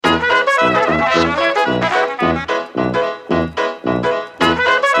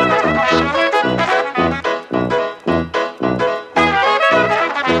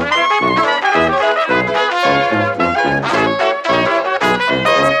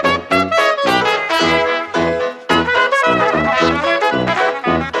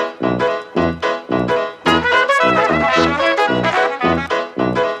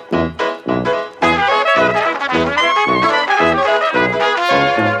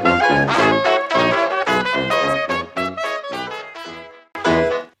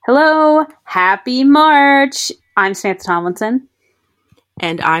Happy March! I'm Samantha Tomlinson.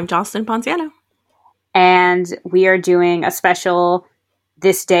 And I'm Jocelyn Ponciano. And we are doing a special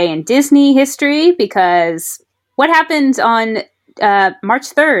This Day in Disney History because what happened on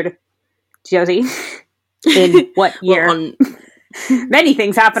March 3rd, Josie? In what year? Well, Many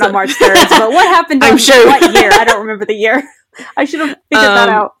things happened on March 3rd, but what happened on what year? I don't remember the year. I should have figured that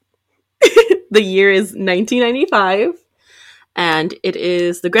out. The year is 1995. And it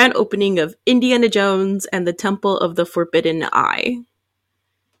is the grand opening of Indiana Jones and the Temple of the Forbidden Eye.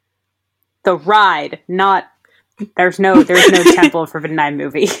 The ride, not... There's no Temple of Forbidden Eye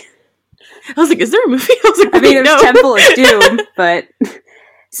movie. I was like, is there a movie? I mean, there's Temple of Doom, but...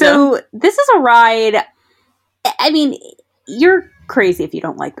 So, This is a ride... I mean, you're crazy if you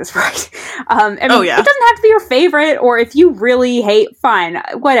don't like this ride. It doesn't have to be your favorite, or if you really hate, fine,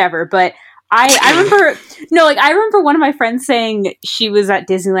 whatever, but... I remember one of my friends saying she was at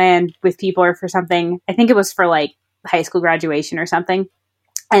Disneyland with people or for something. I think it was for like high school graduation or something.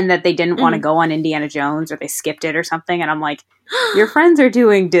 And that they didn't want to go on Indiana Jones or they skipped it or something. And I'm like, your friends are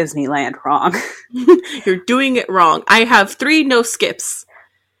doing Disneyland wrong. You're doing it wrong. I have 3 no skips.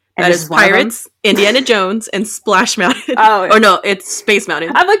 And that is Pirates, Indiana Jones, and Splash Mountain. Oh. Or no, it's Space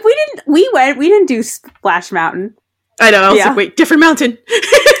Mountain. I'm like, we didn't do Splash Mountain. I know. I was like, wait, different mountain.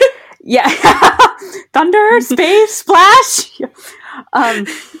 Yeah. Thunder, space, splash.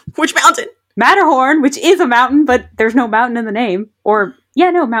 Which mountain? Matterhorn, which is a mountain, but there's no mountain in the name. Or,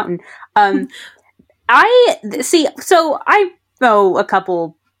 mountain. I know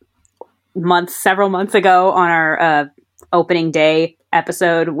several months ago on our opening day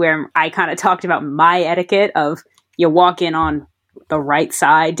episode where I kind of talked about my etiquette of you walk in on the right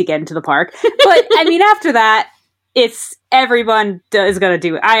side to get into the park. But, I mean, after that, it's everyone is going to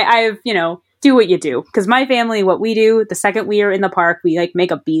do it. Do what you do. Because my family, what we do, the second we are in the park, we like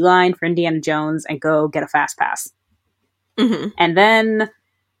make a beeline for Indiana Jones and go get a fast pass. Mm-hmm. And then,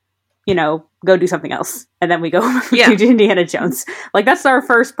 go do something else. And then we go to Indiana Jones. Like, that's our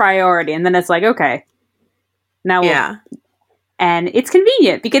first priority. And then it's like, okay. Now and it's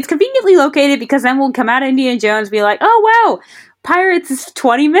convenient. Because it's conveniently located because then we'll come out of Indiana Jones and be like, oh, wow, Pirates is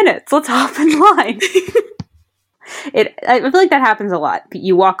 20 minutes. Let's hop in line. I feel like that happens a lot.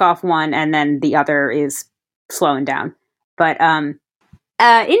 You walk off one and then the other is slowing down. But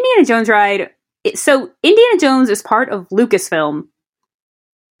Indiana Jones ride. So Indiana Jones is part of Lucasfilm,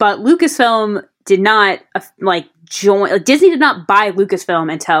 but Lucasfilm did not join. Disney did not buy Lucasfilm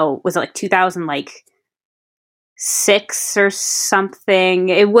until was it like 2006 or something.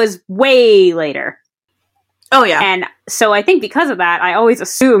 It was way later. Oh yeah, and so I think because of that, I always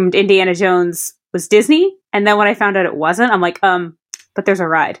assumed Indiana Jones was Disney. And then when I found out it wasn't, I'm like, but there's a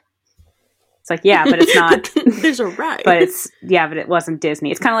ride. It's like, yeah, but it's not. There's a ride. But it wasn't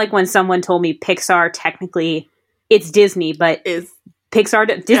Disney. It's kind of like when someone told me Pixar, technically, it's Disney, but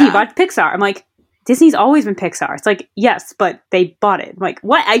Disney bought Pixar. I'm like, Disney's always been Pixar. It's like, yes, but they bought it. I'm like,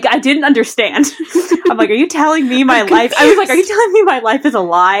 what? I didn't understand. I'm like, are you telling me my life? I was like, are you telling me my life is a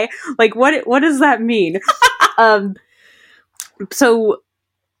lie? Like, what does that mean? So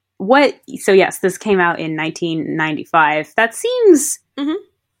yes, this came out in 1995. That seems I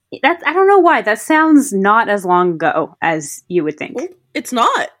don't know why. That sounds not as long ago as you would think. Well, it's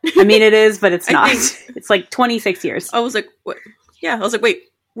not. I mean, it is, but it's not. It's like 26 years. I was like, what? Yeah, I was like, wait,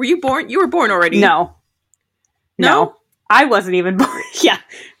 were you born? You were born already? No. I wasn't even born. Yeah.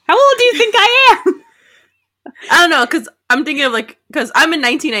 How old do you think I am? I don't know, because I'm thinking of because I'm in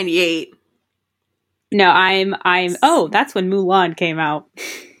 1998. No, I'm. Oh, that's when Mulan came out.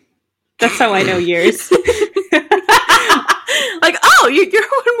 That's how I know years. You're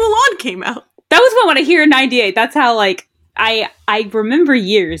when Mulan came out. That was when I hear 98. That's how I remember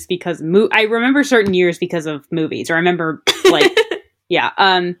years because I remember certain years because of movies. Or I remember no,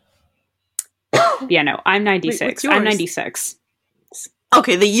 I'm 96. Wait, I'm 96.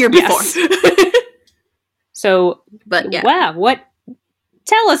 Okay, the year before. Yes. So, but yeah. Wow, what?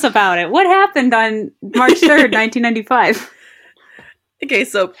 Tell us about it. What happened on March 3rd, 1995? Okay,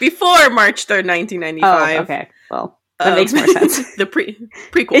 so before March 3rd, 1995. Oh, okay. Well, that makes more sense. The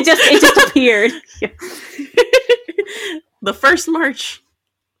prequel. It just appeared. Yeah. The first March.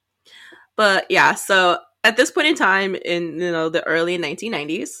 But yeah, so at this point in time in the early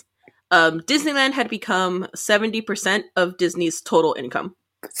 1990s, Disneyland had become 70% of Disney's total income.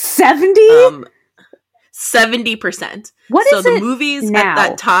 70? 70%. What so is the it movies now? At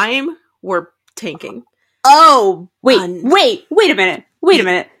that time were tanking. Oh, wait a minute. Wait a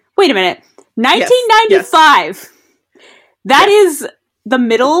minute. 1995. Yes. That is the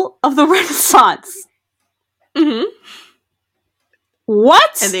middle of the Renaissance. Mm-hmm.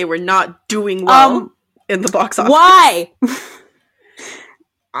 What? And they were not doing well in the box office. Why?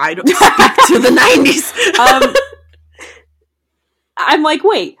 I don't speak to the 90s. I'm like,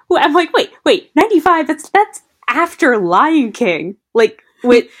 wait, 95, that's after Lion King. Like,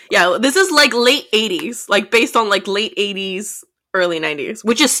 wait. Yeah, this is like late 80s, like based on like late 80s, early 90s,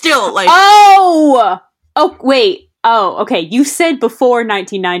 which is still like... Oh, wait. Oh, okay. You said before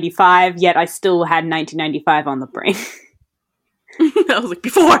 1995, yet I still had 1995 on the brain. I was like,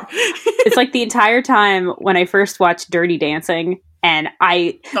 before. It's like the entire time when I first watched Dirty Dancing, and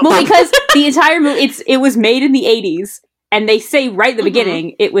because the entire movie, it was made in the 80s, and they say right at the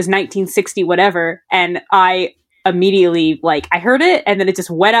beginning, it was 1960 whatever, and I immediately, like, I heard it, and then it just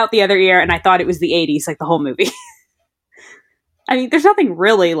went out the other ear, and I thought it was the 80s, like the whole movie. I mean, there's nothing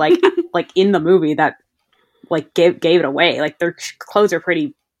really, like in the movie that, like, gave it away. Like, their clothes are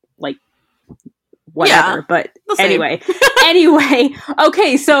pretty, like, whatever, yeah, but anyway,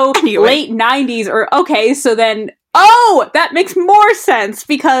 okay, so late 90s, or okay, so then, that makes more sense,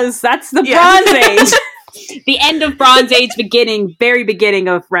 because that's the Bronze Age. The end of Bronze Age, very beginning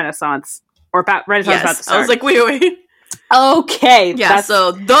of Renaissance, or about Renaissance about to start. I was like, wait. Okay. Yeah,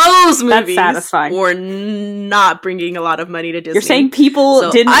 so those movies were not bringing a lot of money to Disney. You're saying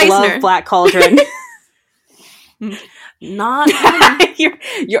people didn't love Black Cauldron. Not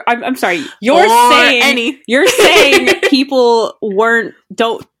I'm sorry. You're saying people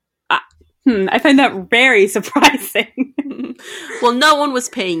I find that very surprising. Well, no one was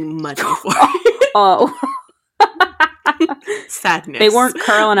paying money for it. Oh. Sadness. They weren't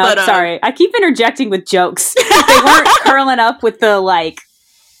curling up. Sorry. I keep interjecting with jokes. They weren't curling up with the, like,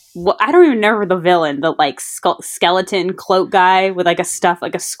 I don't even know the villain, the, like, skeleton cloak guy with, like, a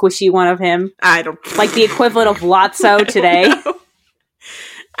squishy one of him. I don't... Like the equivalent of Lotso today.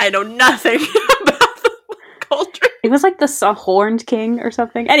 I know nothing about the culture. It was like the Horned King or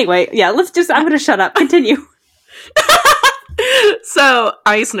something. Anyway, yeah, I'm going to shut up. Continue. So,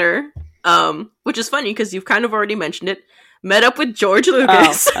 Eisner, which is funny because you've kind of already mentioned it, met up with George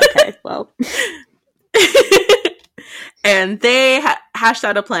Lucas. Oh, okay, well. And they hashed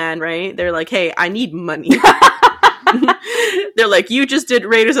out a plan, right? They're like, hey, I need money. They're like, you just did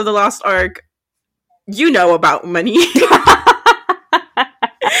Raiders of the Lost Ark. You know about money.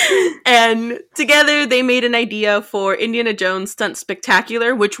 And together they made an idea for Indiana Jones Stunt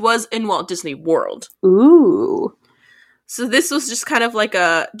Spectacular, which was in Walt Disney World. Ooh. So this was just kind of like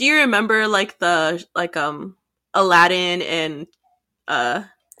do you remember like the Aladdin and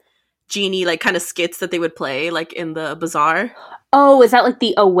Genie, like, kind of skits that they would play, like, in the bazaar? Oh, is that like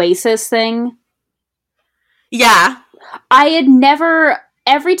the Oasis thing? Yeah. I had never...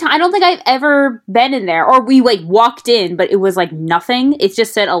 I don't think I've ever been in there. Or we, like, walked in, but it was, like, nothing. It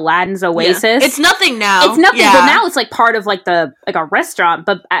just said Aladdin's Oasis. Yeah. It's nothing now. It's nothing, but now it's, like, part of, like, a restaurant.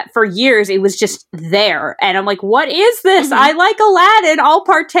 But for years, it was just there. And I'm like, what is this? Mm-hmm. I like Aladdin. I'll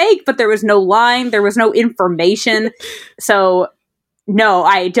partake. But there was no line. There was no information. So, no,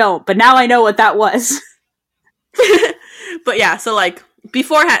 I don't. But now I know what that was. But yeah, so, like,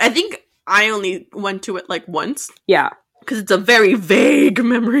 beforehand, I think I only went to it, like, once. Yeah. Because it's a very vague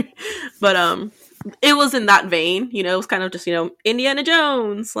memory. But it was in that vein, you know, it was kind of just, you know, Indiana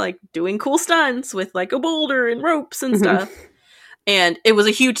Jones, like, doing cool stunts with, like, a boulder and ropes and stuff. And it was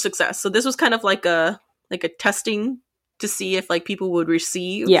a huge success. So this was kind of like a testing to see if, like, people would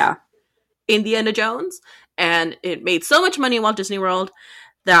receive Indiana Jones. And it made so much money in Walt Disney World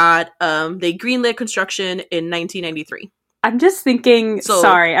that they greenlit construction in 1993. I'm just thinking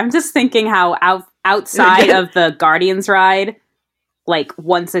how outside of the Guardians ride, like,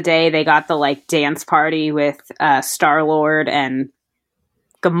 once a day they got the, like, dance party with Star-Lord and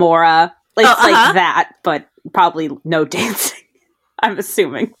Gamora. Like, like that, but probably no dancing, I'm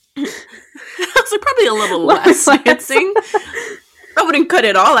assuming. So probably a little less dancing. I wouldn't cut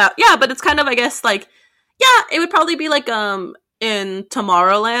it all out. Yeah, but it's kind of, I guess, like, yeah, it would probably be like in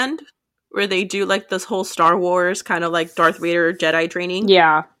Tomorrowland, where they do, like, this whole Star Wars kind of, like, Darth Vader Jedi training.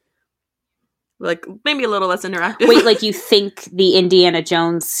 Yeah. Like, maybe a little less interactive. Wait, like, you think the Indiana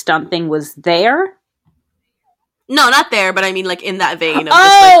Jones stunt thing was there? No, not there, but I mean, like, in that vein of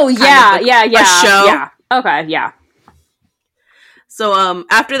yeah. A show. Yeah. Okay, yeah. So,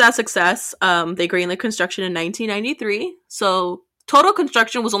 after that success, they greenlit construction in 1993. So, total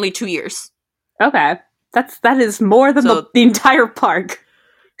construction was only 2 years. Okay. That is more than the entire park.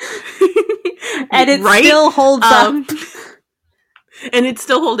 And it still holds up. And it's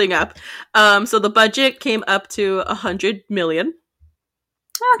still holding up. So the budget came up to $100 million.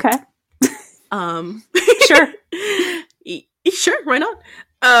 Okay. Sure. Sure, why not?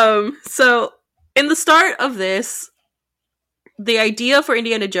 So in the start of this, the idea for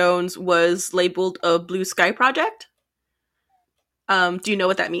Indiana Jones was labeled a Blue Sky Project. Do you know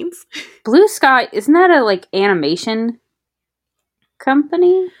what that means? Blue Sky, isn't that a like animation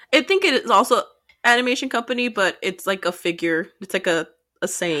company? I think it is also animation company, but it's like a figure. It's like a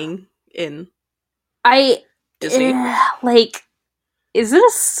saying in Disney. Like, is it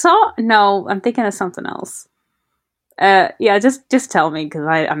a song? No, I'm thinking of something else. Yeah, just tell me, because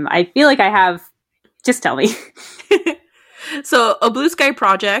I feel like I have. Just tell me. So, a Blue Sky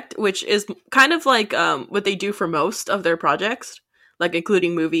Project, which is kind of like what they do for most of their projects, like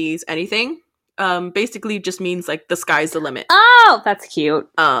including movies, anything, basically just means like the sky's the limit. Oh, that's cute.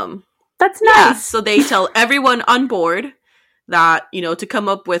 That's nice. Yeah, so they tell everyone on board that, you know, to come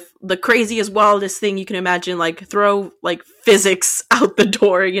up with the craziest, wildest thing you can imagine, like throw like physics out the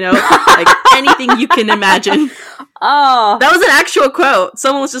door, you know, like anything you can imagine. Oh, that was an actual quote.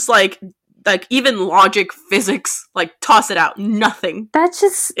 Someone was just like even logic, physics, like toss it out. Nothing. That's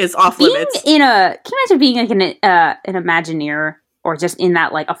just is off limits. Can you imagine being like an Imagineer, or just in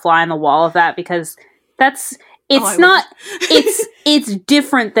that like a fly on the wall of that? Because it's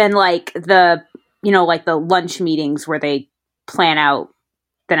different than like the, you know, like the lunch meetings where they plan out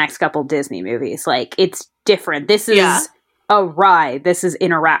the next couple Disney movies. Like, it's different. This is a ride. This is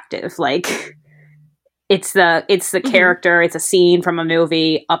interactive. Like, it's the character. It's a scene from a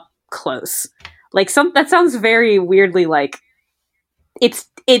movie up close. Like, that sounds very weirdly like it's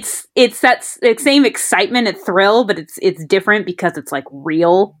that same excitement and thrill, but it's different because it's like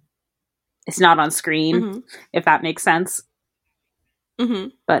real. It's not on screen, if that makes sense. Mm-hmm.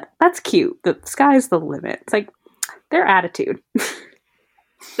 But that's cute. The sky's the limit. It's like their attitude.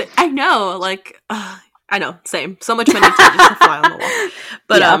 I know, like, I know, same. So much money to just fly on the wall.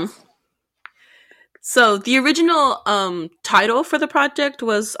 But, so the original title for the project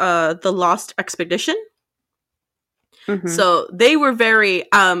was The Lost Expedition. Mm-hmm. So they were very,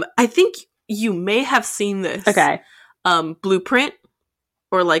 I think you may have seen this. Okay. Blueprint,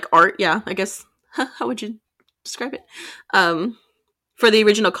 or like art, yeah, I guess. How would you describe it? For the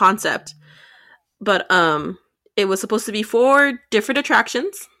original concept. But, it was supposed to be 4 different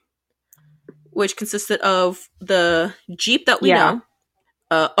attractions, which consisted of the Jeep that we know,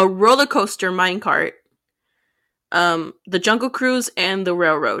 a roller coaster minecart, the Jungle Cruise, and the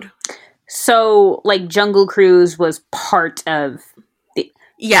railroad. So, like, Jungle Cruise was part of the...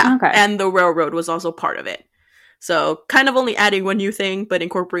 Yeah, okay. And the railroad was also part of it. So, kind of only adding one new thing, but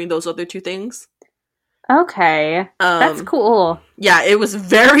incorporating those other 2 things. Okay, that's cool. Yeah, it was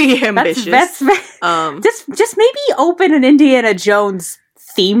very ambitious. That's just maybe open an Indiana Jones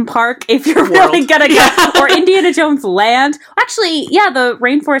theme park if you're really gonna go, or Indiana Jones Land. Actually, yeah, the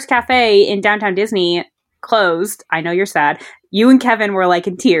Rainforest Cafe in downtown Disney closed. I know you're sad. You and Kevin were like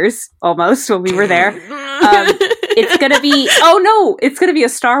in tears almost when we were there. It's gonna be a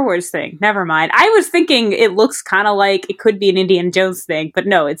Star Wars thing. Never mind. I was thinking it looks kind of like it could be an Indiana Jones thing, but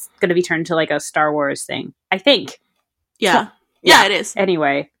no, it's gonna be turned to like a Star Wars thing, I think. Yeah, it is.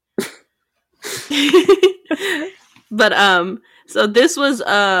 Anyway, but so this was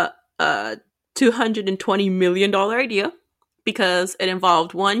a $220 million idea because it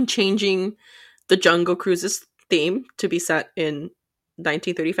involved changing the Jungle Cruise's theme to be set in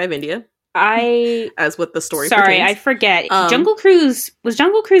 1935 India. As what the story pertains. I forget. Jungle Cruise, was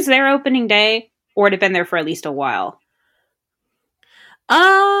Jungle Cruise their opening day, or had it been there for at least a while?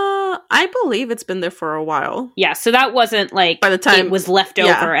 I believe it's been there for a while. Yeah, so that wasn't like by the time it was left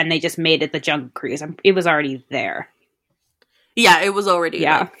over and they just made it the Jungle Cruise. It was already there. Yeah, it was already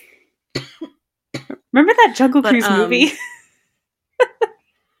there. Remember that Jungle Cruise movie?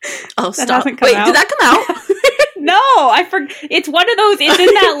 Oh, stop. Wait, did that come out? No, I forgot. It's one of those, it's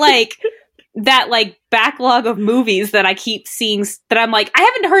in that backlog of movies that I keep seeing that I'm like, I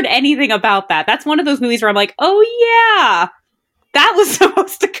haven't heard anything about that. That's one of those movies where I'm like, oh yeah, that was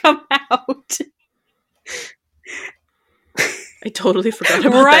supposed to come out. I totally forgot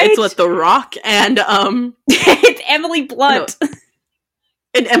about that. It's what, The Rock and it's Emily Blunt. No.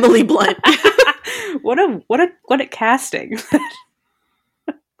 And Emily Blunt. What a casting.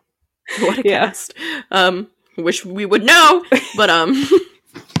 What a cast. Wish we would know, but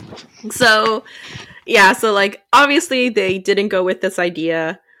so like obviously they didn't go with this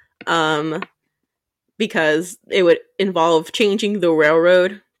idea because it would involve changing the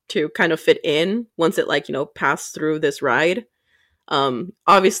railroad to kind of fit in once it passed through this ride.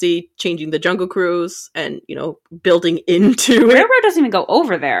 Obviously changing the Jungle Cruise and building into it. Railroad doesn't even go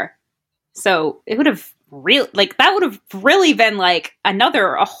over there, so it would have that would have really been like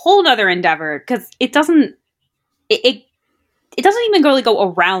a whole nother endeavor, because it doesn't even really go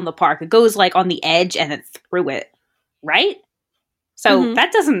around the park. It goes like on the edge and then through it, right? So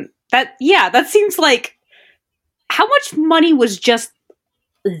that seems like, how much money was just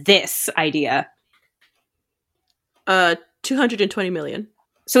this idea? 220 million.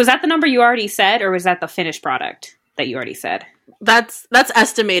 So is that the number you already said, or was that the finished product that you already said? That's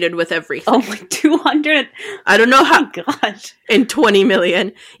estimated with everything. Oh, like 200. I don't know how. Oh, gosh. In 20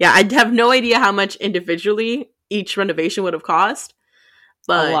 million. Yeah, I have no idea how much individually each renovation would have cost.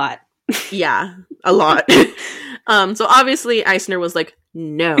 But a lot. Yeah, a lot. So obviously Eisner was like,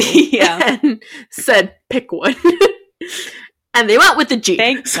 no. Yeah. And said, pick one. And they went with the Jeep.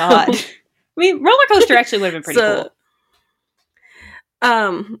 Thank God. I mean, roller coaster actually would have been pretty cool.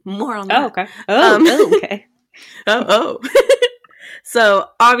 More on that. Oh, okay. Oh, okay. Oh. So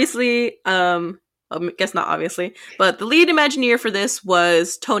obviously, I guess not obviously, but the lead Imagineer for this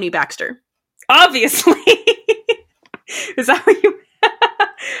was Tony Baxter. Obviously. Is that what you...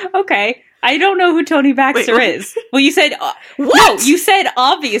 Okay. I don't know who Tony Baxter is. Well, you said... No, you said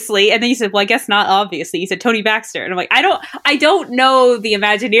obviously, and then you said, well, I guess not obviously. You said Tony Baxter. And I'm like, I don't know the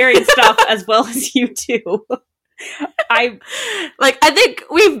Imagineering stuff as well as you do. I think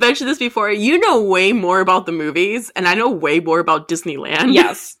we've mentioned this before. You know way more about the movies, and I know way more about Disneyland.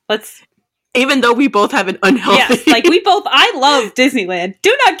 Yes, even though we both have an unhealthy. Yes, like I love Disneyland.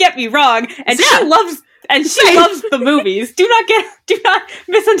 Do not get me wrong, and she loves the movies. Do not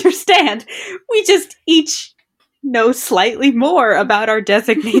misunderstand. We just each know slightly more about our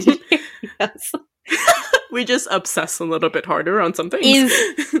designated areas. We just obsess a little bit harder on some things.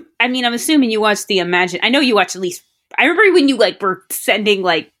 I mean, I'm assuming you watched the Imagine. I know you watched at least. I remember when you were sending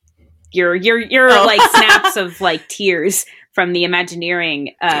your snaps of tears from the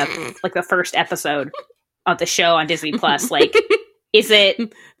Imagineering, the first episode of the show on Disney Plus. Is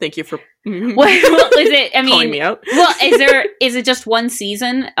it? Thank you for. Well, is it? I mean, calling me out. Well, is it just one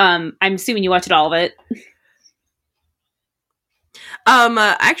season? I'm assuming you watched all of it.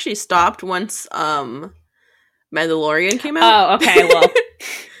 I actually stopped once Mandalorian came out. Oh, okay, well.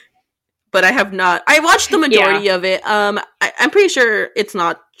 But I have not. I watched the majority of it. I'm pretty sure it's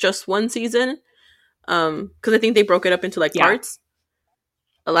not just one season. Because I think they broke it up into parts.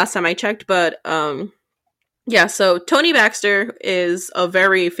 Last time I checked, but yeah. So Tony Baxter is a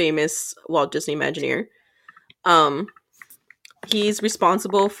very famous Walt Disney Imagineer. He's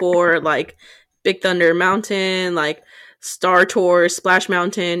responsible for Big Thunder Mountain, Star Tours, Splash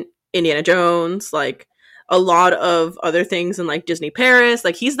Mountain, Indiana Jones, a lot of other things in Disney Paris.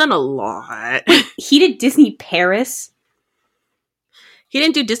 He's done a lot. Wait, he did Disney Paris? He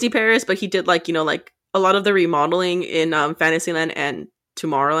didn't do Disney Paris, but he did a lot of the remodeling in Fantasyland and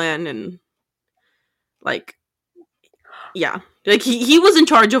Tomorrowland, and yeah. He was in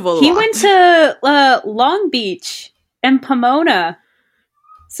charge of a lot. He went to Long Beach and Pomona.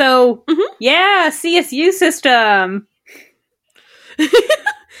 So yeah, CSU system.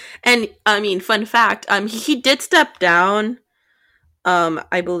 And I mean, fun fact, he did step down,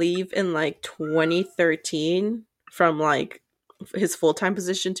 I believe in 2013 from his full-time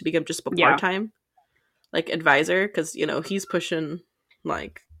position to become just a part-time advisor, because he's pushing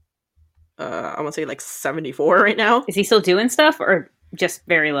I want to say 74 right now. Is he still doing stuff or just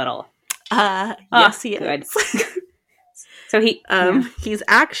very little? Yes, he is. So he's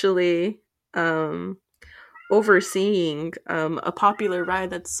actually overseeing a popular ride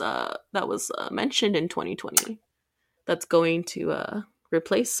that was mentioned in 2020 that's going to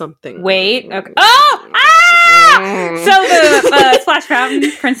replace something. Wait, okay. Oh! Ah! So the Splash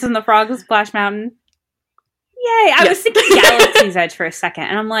Mountain, Princess and the Frog Splash Mountain. Yay! I was thinking Galaxy's Edge for a second,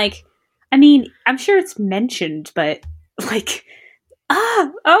 and I'm like, I mean, I'm sure it's mentioned, but that's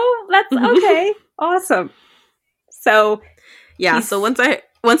okay. Awesome. So yeah, so once I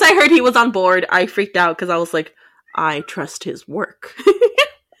heard he was on board, I freaked out because I was like, I trust his work.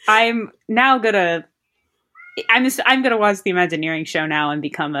 I'm now gonna watch the Imagineering show now and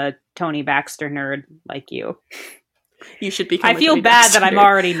become a Tony Baxter nerd like you. You should become. I feel bad that I'm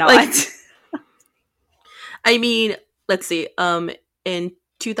already not. I mean, let's see. In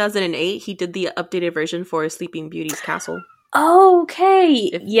 2008, he did the updated version for Sleeping Beauty's Castle.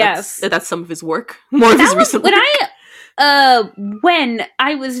 Okay. Yes, that's some of his work. More of his recent work. When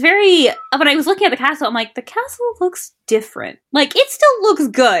I was looking at the castle, I'm like, the castle looks different. It still looks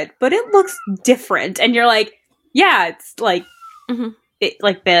good, but it looks different. And you're like, yeah, it's the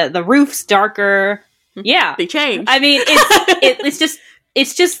roof's darker. Yeah, they changed. I mean, it's just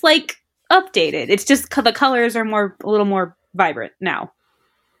updated. It's just the colors are a little more vibrant now.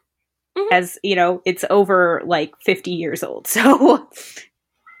 As it's over 50 years old, so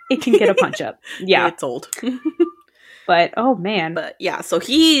it can get a punch up. Yeah, it's old. But oh man. But yeah, so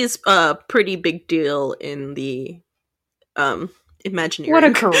he's a pretty big deal in the Imagineering. What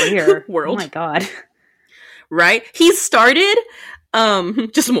a career. world. Oh my god. Right? He started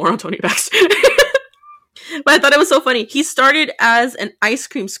just more on Tony Baxter. But I thought it was so funny. He started as an ice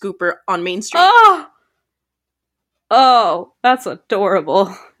cream scooper on Main Street. Oh, that's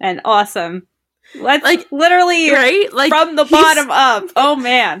adorable and awesome. Let's like literally right? Like, from the bottom up. Oh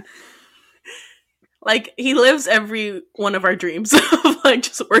man. Like, he lives every one of our dreams of like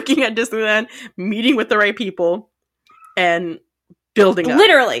just working at Disneyland, meeting with the right people, and building up.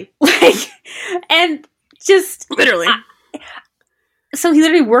 Literally. Like, and just literally. So he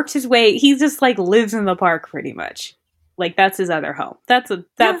literally worked his way. He just like lives in the park pretty much. Like, that's his other home. That's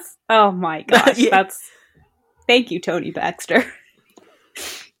oh my gosh. Yeah. Thank you, Tony Baxter.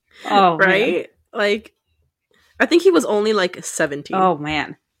 Oh, right? Man. Like, I think he was only like 17. Oh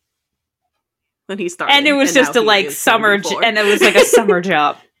man. When he started. And it was just a like summer and it was like a summer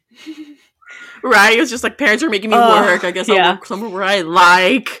job. Right? It was just like, parents are making me work. I guess I'll work somewhere where I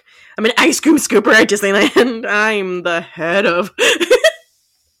like. I'm an ice cream scooper at Disneyland. I'm the head of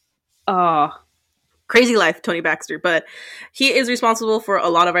crazy life, Tony Baxter. But he is responsible for a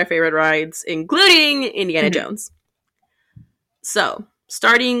lot of our favorite rides, including Indiana Jones. So,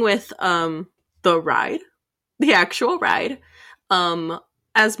 starting with the ride, the actual ride.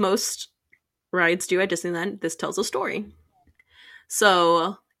 As most rides do at Disneyland, this tells a story.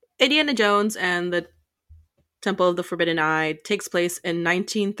 So, Indiana Jones and the Temple of the Forbidden Eye takes place in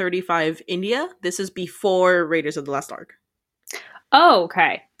 1935 India. This is before Raiders of the Lost Ark. Oh,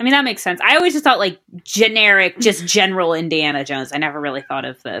 okay. I mean, that makes sense. I always just thought like generic, just general Indiana Jones. I never really thought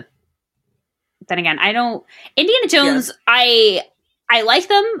of the... Then again, I don't... Indiana Jones, yes. I like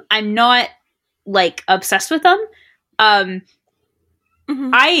them. I'm not like obsessed with them. I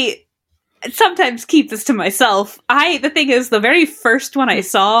sometimes keep this to myself. The thing is, the very first one I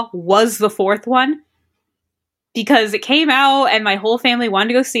saw was the fourth one. Because it came out and my whole family wanted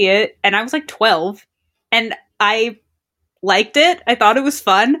to go see it. And I was like 12. And I liked it. I thought it was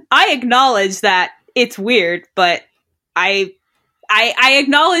fun. I acknowledge that it's weird, but I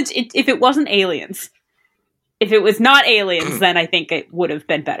acknowledge it if it wasn't aliens. If it was not aliens, then I think it would have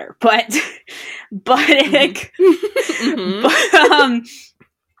been better. But like,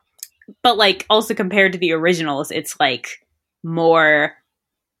 but like also compared to the originals, it's like more,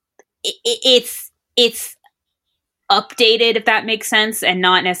 it's updated, if that makes sense, and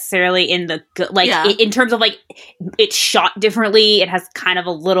not necessarily in the like in terms of like it's shot differently. It has kind of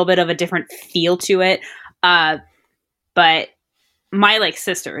a little bit of a different feel to it. But my like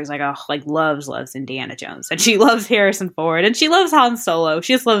sister is like loves Indiana Jones, and she loves Harrison Ford, and she loves Han Solo.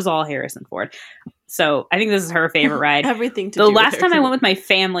 She just loves all Harrison Ford. So I think this is her favorite ride. Everything to the do last with time I went with my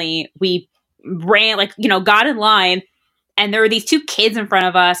family, we ran got in line. And there were these two kids in front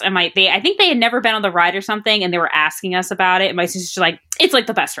of us, and I think they had never been on the ride or something, and they were asking us about it. And my sister's like, "It's like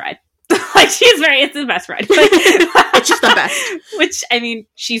the best ride." Like it's the best ride. Like, it's just the best. Which, I mean,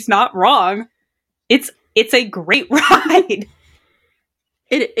 she's not wrong. It's a great ride.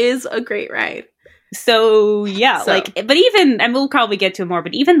 It is a great ride. So yeah, but even, and we'll probably get to it more,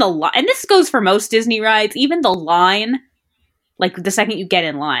 but even the line, and this goes for most Disney rides, even the line, like the second you get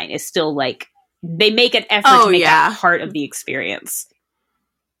in line, is still like. They make an effort to make that part of the experience.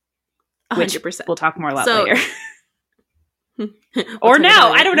 100%. We'll talk more about later. Or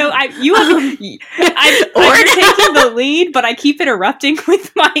now. I don't know. I'm taking the lead, but I keep interrupting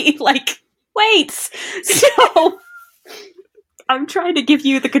with my, like, waits. So, I'm trying to give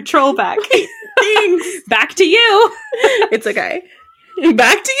you the control back. Thanks. Back to you. It's okay.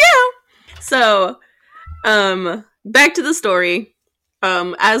 Back to you. So, back to the story.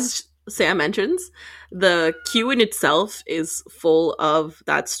 As Sam mentions, the queue in itself is full of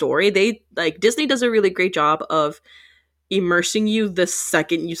that story. Disney does a really great job of immersing you the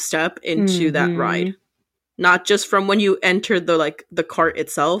second you step into that ride. Not just from when you enter the cart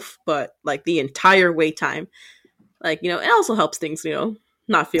itself, but like the entire wait time. Like, it also helps things,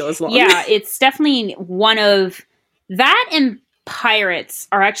 not feel as long. Yeah, it's definitely one of that, and Pirates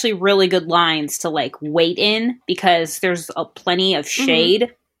are actually really good lines to like wait in, because there's plenty of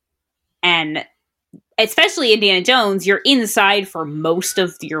shade. And especially Indiana Jones, you're inside for most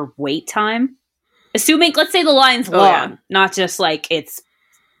of your wait time. Assuming, let's say the line's long, not just like it's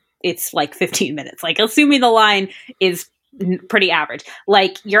like 15 minutes. Like, assuming the line is pretty average.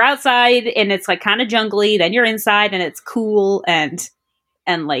 Like, you're outside and it's like kind of jungly, then you're inside and it's cool and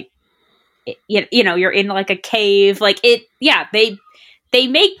like, you're in like a cave. Like they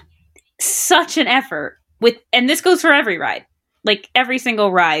make such an effort with, and this goes for every ride. Like, every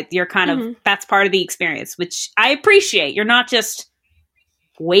single ride, you're kind of, that's part of the experience, which I appreciate. You're not just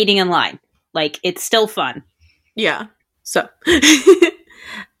waiting in line. Like, it's still fun. Yeah. So,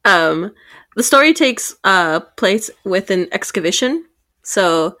 the story takes place with an excavation.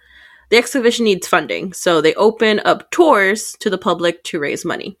 So, the excavation needs funding. So, they open up tours to the public to raise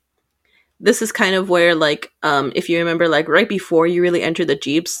money. This is kind of where, like, if you remember, like, right before you really enter the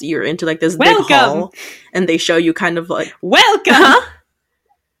Jeeps, you're into, like, this big hall. And they show you kind of, like... Welcome! Huh?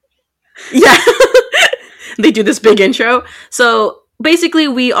 Yeah. They do this big intro. So, basically,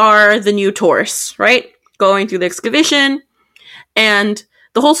 we are the new tourists, right? Going through the excavation. And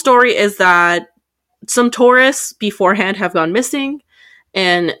the whole story is that some tourists beforehand have gone missing.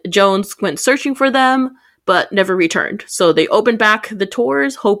 And Jones went searching for them, but never returned. So they opened back the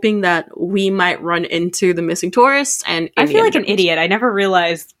tours, hoping that we might run into the missing tourists. And I feel like an idiot. I never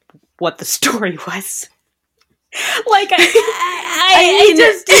realized what the story was. Like, I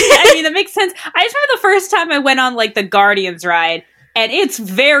mean, that makes sense. I just remember the first time I went on, like, the Guardians ride, and it's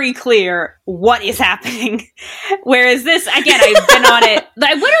very clear what is happening. Whereas this, again, I've been on it.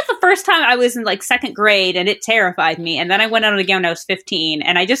 I went on the first time I was in, like, 2nd grade, and it terrified me. And then I went on it again when I was 15,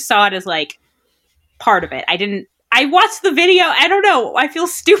 and I just saw it as, like, part of it. I watched the video. I don't know. I feel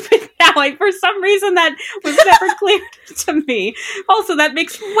stupid now. Like, for some reason, that was never clear to me. Also, that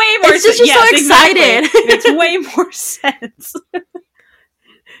makes way more sense. It's just you're so excited. Exactly. It makes way more sense.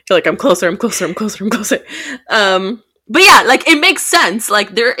 You're like, I'm closer. But yeah, like, it makes sense.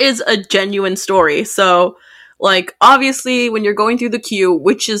 Like, there is a genuine story. So, like, obviously, when you're going through the queue,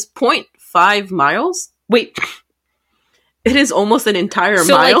 which is 0.5 miles. Wait. It is almost an entire mile.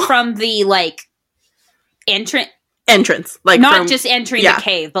 So, like, from the, like, entrance, like, not just entering the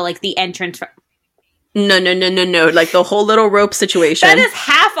cave, but like the entrance no, like the whole little rope situation. That is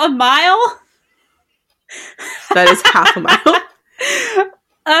half a mile. That is half a mile.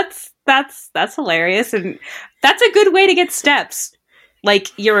 That's hilarious, and that's a good way to get steps. Like,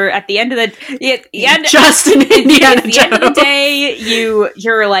 you're at the end of the just in Indiana at the end of the day,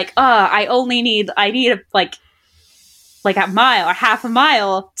 you're like, I need like a mile or half a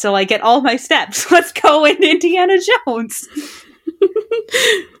mile to, like, get all my steps. Let's go in Indiana Jones.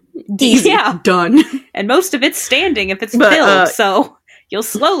 Easy. Yeah. Done. And most of it's standing if it's filled, so you'll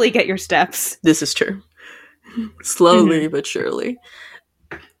slowly get your steps. This is true. Slowly but surely.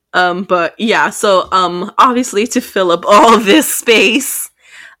 But yeah, so obviously to fill up all of this space,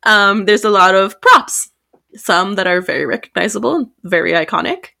 there's a lot of props. Some that are very recognizable and very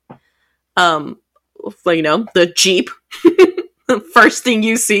iconic. Like, you know, the Jeep, the first thing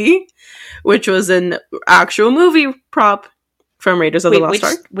you see, which was an actual movie prop from Raiders of the Lost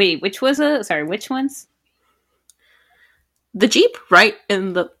Ark. Wait, which ones? The Jeep, right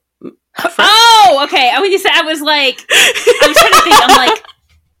in the front. Oh, okay. When you said, I was trying to think. I'm like,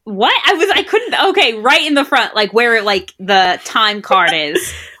 what? I couldn't. Okay, right in the front, like where like the time card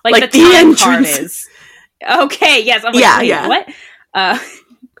is, like the time entrance card is. Okay, yes. I'm like, yeah. What?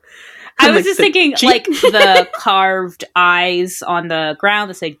 I was just thinking, Jeep? Like, the carved eyes on the ground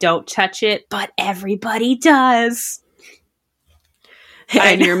that say, don't touch it, but everybody does.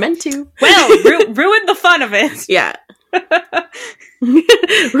 And you're meant to. Well, ruin the fun of it. Yeah.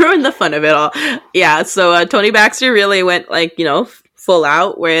 Ruin the fun of it all. Yeah, so Tony Baxter really went, like, you know, full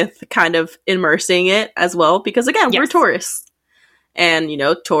out with kind of immersing it as well, because, again, we're tourists. And, you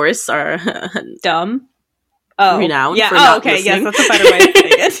know, tourists are... dumb. Renowned for not listening. Yes, that's a better way of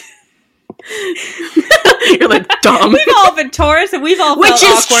putting it. You're like, dumb. We've all been tourists and we've all felt Which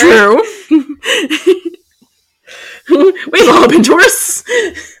is awkward. True. We've all been tourists.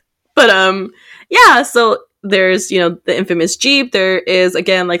 But yeah, so there's, you know, the infamous Jeep. There is,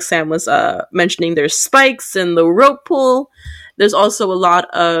 again, like Sam was mentioning, there's spikes in the rope pool. There's also a lot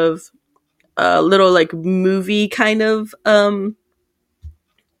of little, like, movie kind of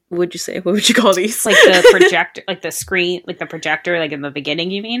what would you call these? Like the projector, like the screen, like the projector, like in the beginning,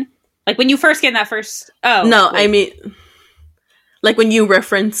 you mean? Like when you first get in that first... Oh. No, wait. I mean... Like when you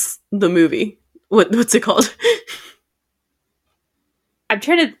reference the movie. What's it called? I'm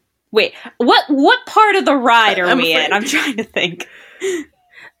trying to... Wait, what part of the ride are we in? I'm trying to think.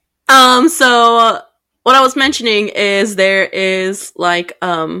 So... What I was mentioning is there is, like,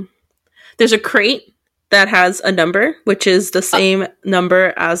 there's a crate that has a number, which is the same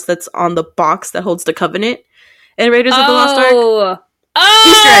number as that's on the box that holds the Covenant in Raiders of the Lost Ark.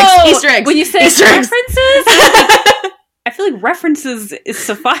 Oh! Easter eggs. When you say references, I feel like references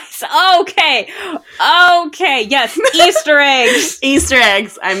suffice. Okay, yes, Easter eggs. Easter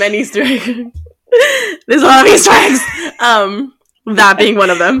eggs. I meant Easter eggs. There's a lot of Easter eggs. That being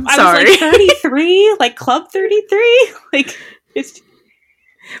one of them. Sorry. I was like 33, like Club 33, like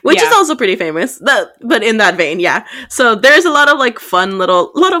which is also pretty famous. But in that vein, yeah. So there's a lot of, like, fun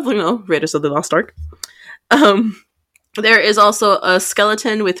little, you know, Raiders of the Lost Ark. There is also a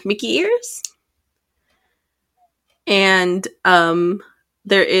skeleton with Mickey ears. And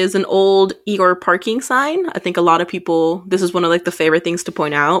there is an old Eeyore parking sign. I think a lot of people, this is one of like the favorite things to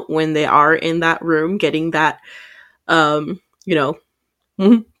point out when they are in that room getting that, you know,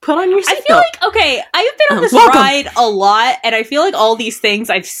 put on your seatbelt. I feel like, okay, I've been on this ride a lot, and I feel like all these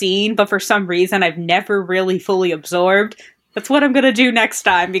things I've seen, but for some reason I've never really fully absorbed. That's what I'm gonna do next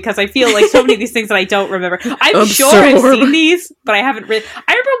time, because I feel like so many of these things that I don't remember. I'm sure I've seen these, but I haven't really.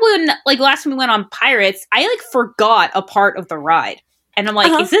 I remember when, like, last time we went on Pirates, I, like, forgot a part of the ride. And I'm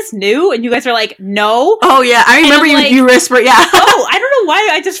like, is this new? And you guys are like, no. Oh, yeah. I remember you whisper, yeah. Oh, I don't know why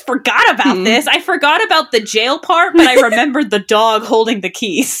I just forgot about this. I forgot about the jail part, but I remembered the dog holding the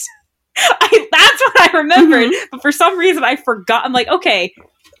keys. That's what I remembered. But for some reason, I forgot. I'm like, okay.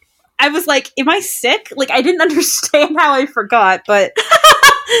 I was like, am I sick? Like, I didn't understand how I forgot, but...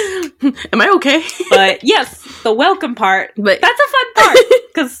 Am I okay? But, yes, the welcome part. But that's a fun part,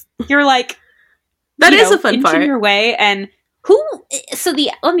 because you're like... That is a fun part. Your way, and...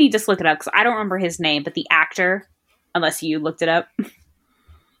 let me just look it up, because I don't remember his name, but the actor, unless you looked it up.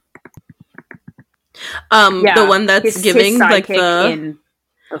 The one that's giving, like, in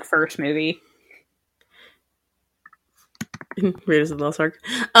the first movie. Raiders of the Lost Ark.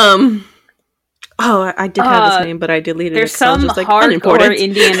 I did have his name, but I deleted it. There's some just, like, hardcore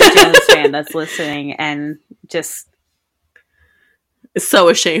Indiana Jones fan that's listening and just... So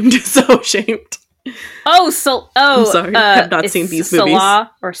ashamed. So ashamed. I'm sorry. I have not seen these movies.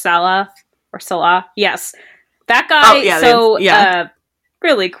 Salah. Yes. That guy,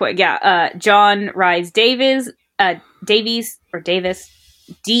 really quick, John Rhys Davies, Davies,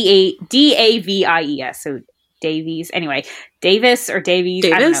 D-A-V-I-E-S, so Davies. Anyway, Davis or Davies,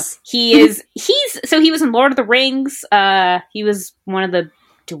 I don't know. He was in Lord of the Rings. He was one of the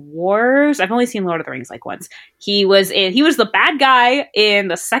dwarves. I've only seen Lord of the Rings like once. He was the bad guy in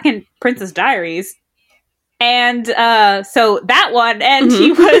the second Princess Diaries. And so that one, and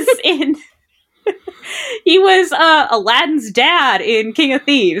he was Aladdin's dad in King of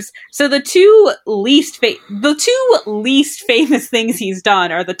Thieves. So the two least famous things he's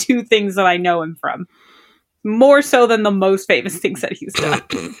done are the two things that I know him from. More so than the most famous things that he's done.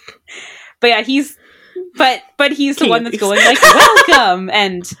 But yeah, he's the one that's going like, welcome,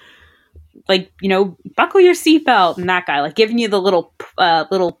 and like, buckle your seatbelt, and that guy, like, giving you the little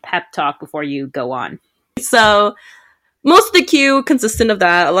pep talk before you go on. So most of the queue consistent of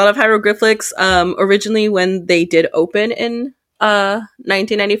that. A lot of hieroglyphics. Originally, when they did open in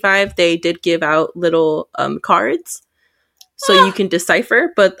 1995, they did give out little cards so you can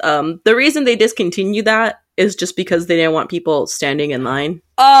decipher. But the reason they discontinued that is just because they didn't want people standing in line,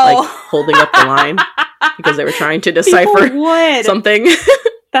 like holding up the line, because they were trying to decipher something.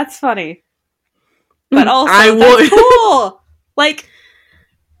 That's funny, but also that's cool. Like,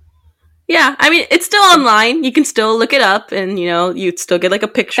 yeah, I mean, it's still online. You can still look it up, and you'd still get like a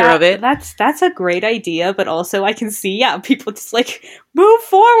picture of it. That's a great idea, but also I can see, people just like, move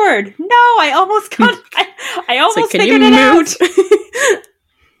forward. No, I almost got. I almost figured it out.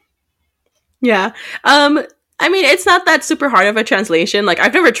 Yeah. I mean, it's not that super hard of a translation. Like,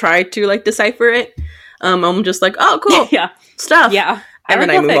 I've never tried to, like, decipher it. I'm just like, oh, cool. Stuff. Yeah. And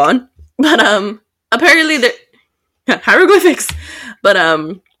then I move on. But, apparently hieroglyphics. But,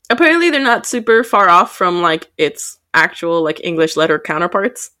 apparently they're not super far off from, like, its actual, like, English letter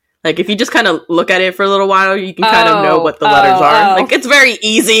counterparts. Like, if you just kind of look at it for a little while, you can kind of know what the letters are. Like, it's very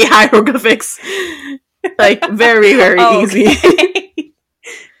easy hieroglyphics. Like, very, very easy.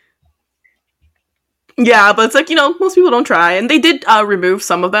 Yeah, but it's like, most people don't try. And they did remove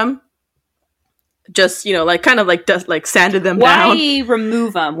some of them. Just, like, kind of like sanded them down. Why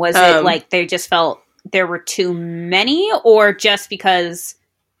remove them? Was it like they just felt there were too many? Or just because,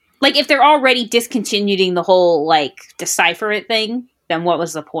 like, if they're already discontinuing the whole, like, decipher it thing, then what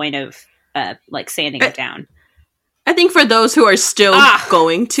was the point of, like, sanding it down? I think for those who are still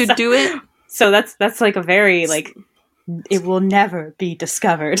going to do it. So that's like a very, like... It will never be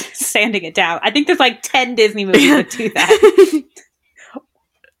discovered. Sanding it down. I think there's like 10 Disney movies that do that.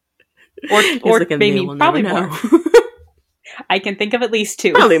 or like maybe probably more. I can think of at least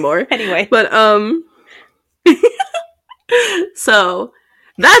 2. Probably more. Anyway. But so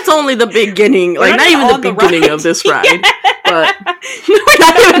that's only the beginning. Like, not even the beginning of this ride. But we're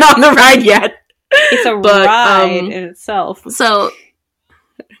not even on the ride yet. It's a ride in itself. So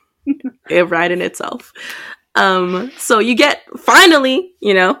a ride in itself. So you get finally,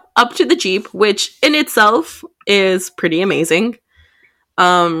 up to the Jeep, which in itself is pretty amazing.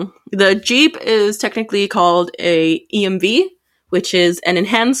 The Jeep is technically called a EMV, which is an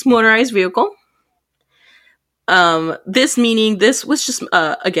enhanced motorized vehicle. This was just,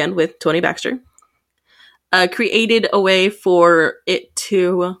 again, with Tony Baxter, created a way for it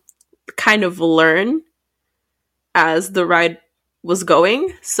to kind of learn as the ride was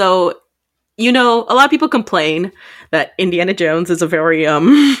going. So, a lot of people complain that Indiana Jones is a very,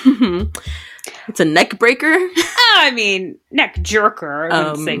 it's a neck breaker. I mean, neck jerker. I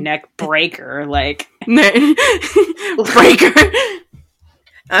wouldn't say neck breaker, like... breaker.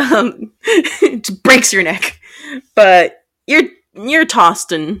 It breaks your neck. But you're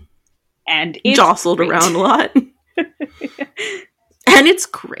tossed and jostled around a lot. And it's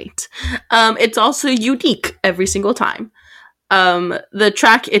great. It's also unique every single time. The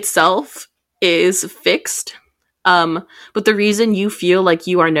track itself is fixed. But the reason you feel like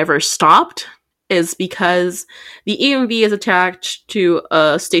you are never stopped is because the EMV is attached to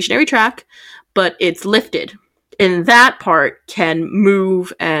a stationary track, but it's lifted. And that part can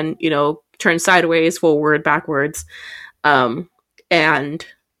move and, turn sideways, forward, backwards, and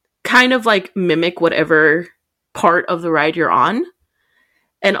kind of like mimic whatever part of the ride you're on.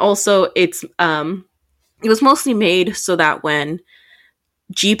 And also it was mostly made so that when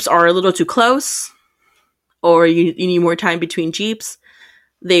Jeeps are a little too close, or you need more time between Jeeps,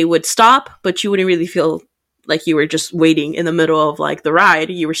 they would stop, but you wouldn't really feel like you were just waiting in the middle of like the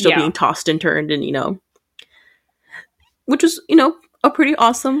ride. You were still being tossed and turned, and which was, a pretty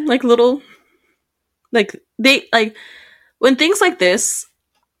awesome, like, little, like, they, like, when things like this,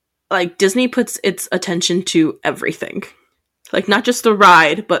 like, Disney puts its attention to everything. Like, not just the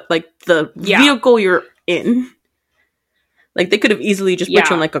ride, but, like, the vehicle you're in. Like, they could have easily just put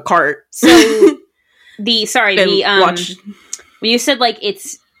you on, like, a cart. So, when you said, like,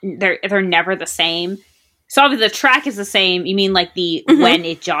 they're never the same. So, obviously, the track is the same. You mean, like, when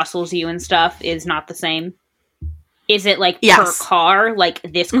it jostles you and stuff is not the same? Is it, like, per car? Like,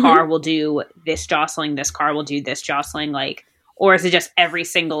 this car will do this jostling, this car will do this jostling, like... Or is it just every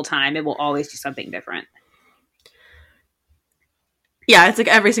single time it will always do something different? Yeah, it's like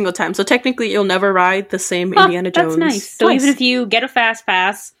every single time. So technically you'll never ride the same Indiana Jones. That's nice. So even if you get a fast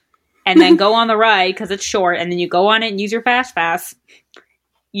pass and then go on the ride because it's short and then you go on it and use your fast pass,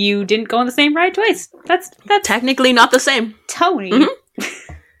 you didn't go on the same ride twice. That's technically not the same. Tony.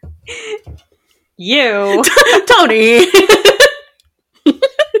 You. Tony.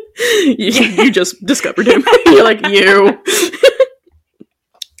 you just discovered him. You're like, you.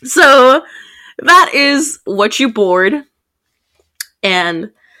 So that is what you board.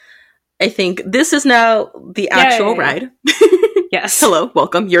 And I think this is now the actual ride. Yes. Hello,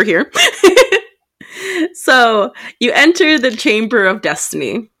 welcome. You're here. So you enter the Chamber of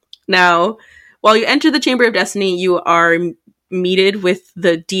Destiny. Now, while you enter the Chamber of Destiny, you are meted with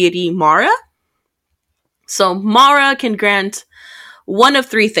the deity Mara. So Mara can grant one of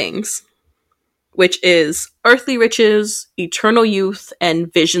three things, which is earthly riches, eternal youth,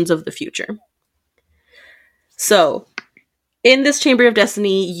 and visions of the future. So, in this Chamber of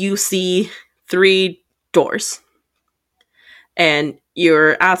Destiny, you see 3 doors. And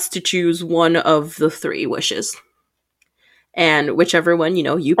you're asked to choose one of the 3 wishes. And whichever one, you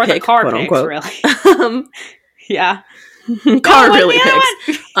or pick, the car quote picks, unquote. really. Yeah. Car really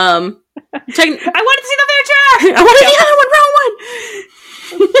picks. I wanted to see the future! I want to see the other one, wrong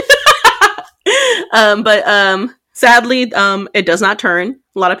one! But sadly, it does not turn.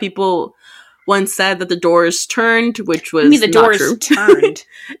 A lot of people once said that the doors turned, which was the doors true. Turned.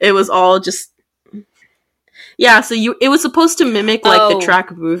 It was all just... Yeah, so it was supposed to mimic, like, the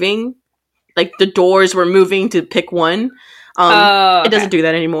track moving. Like, the doors were moving to pick one. Okay. It doesn't do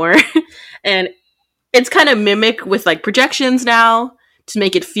that anymore. And it's kind of mimic with, like, projections now to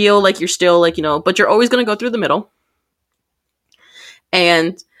make it feel like you're still, like, but you're always going to go through the middle.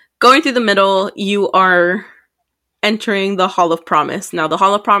 And going through the middle, you are entering the Hall of Promise. Now, the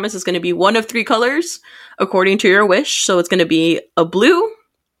Hall of Promise is going to be one of 3 colors, according to your wish. So it's going to be a blue,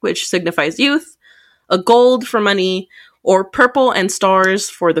 which signifies youth, a gold for money, or purple and stars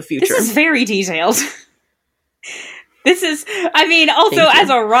for the future. This is very detailed. This is, also as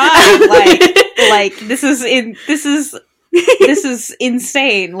a ride, like this is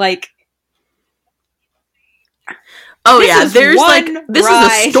insane. Like, there's this ride. Is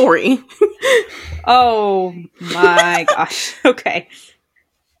a story. Oh my gosh. Okay.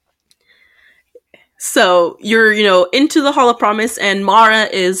 So you're, into the Hall of Promise, and Mara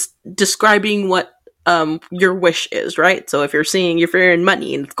is describing what your wish is, right? So if you're in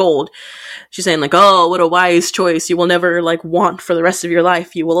money and it's gold, she's saying, like, oh, what a wise choice. You will never, like, want for the rest of your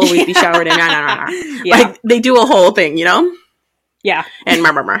life. You will always be showered in. Yeah. Like, they do a whole thing, Yeah. And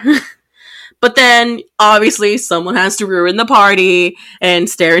but then, obviously, someone has to ruin the party and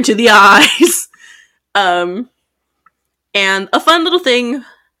stare into the eyes. And a fun little thing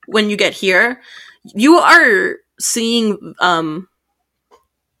when you get here, you are seeing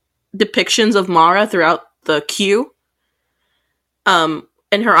depictions of Mara throughout the queue. And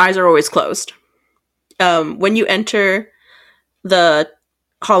her eyes are always closed. When you enter the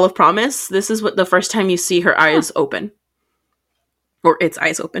Hall of Promise, this is what the first time you see her eyes open. Or its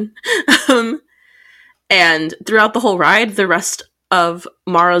eyes open. And throughout the whole ride, the rest of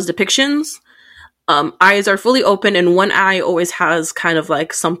Mara's depictions, eyes are fully open, and one eye always has kind of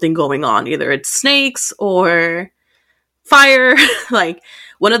like something going on. Either it's snakes or fire. Like,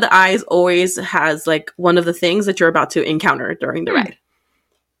 one of the eyes always has like one of the things that you're about to encounter during the ride.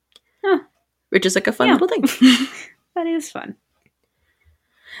 Huh. Which is like a fun little thing. That is fun.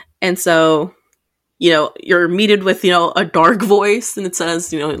 And so, you know, you're meted with, you know, a dark voice, and it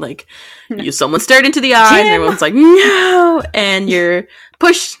says, you know, like, someone stared into the eyes, and everyone's like, no! And you're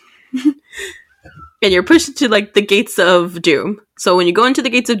pushed, and you're pushed to, like, the Gates of Doom. So when you go into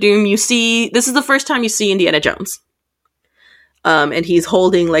the Gates of Doom, you see, this is the first time you see Indiana Jones. And he's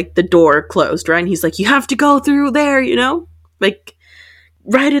holding, like, the door closed, right? And he's like, you have to go through there, you know? Like,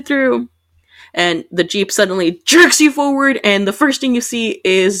 ride it through. And the Jeep suddenly jerks you forward, and the first thing you see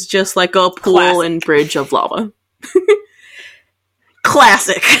is just like a pool and bridge of lava.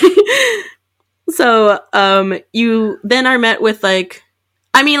 Classic. So, you then are met with like,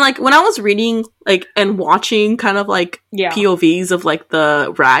 I mean, like, when I was reading, like, and watching kind of like POVs of like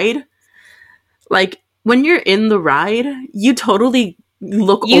the ride, like, when you're in the ride, you totally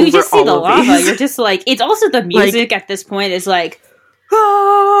look over all of these. You just see the lava. You're just like, it's also the music at this point is like,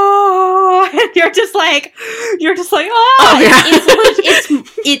 oh, and you're just like, oh, yeah.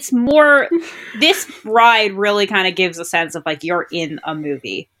 It's more, this ride really kind of gives a sense of like you're in a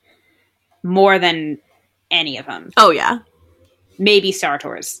movie more than any of them. Oh yeah, maybe Star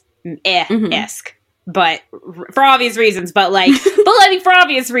Tours esque, but for obvious reasons. But like, for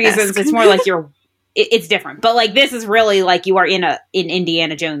obvious reasons, it's more like it's different. But like, this is really like you are in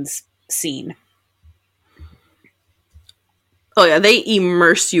Indiana Jones scene. Oh yeah, they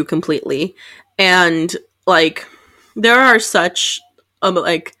immerse you completely. And, like, there are such,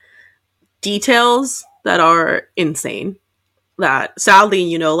 like, details that are insane. That, sadly,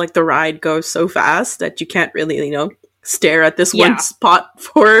 you know, like, the ride goes so fast that you can't really, you know, stare at this one spot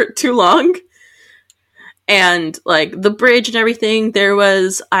for too long. And, like, the bridge and everything,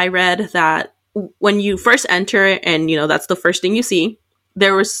 I read that when you first enter it, and, you know, that's the first thing you see,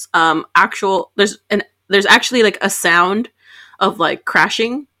 there was, there's actually, like, a sound of like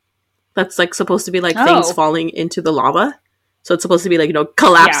crashing that's like supposed to be like things falling into the lava. So it's supposed to be like, you know,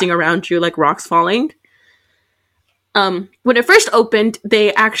 collapsing around you like rocks falling. When it first opened,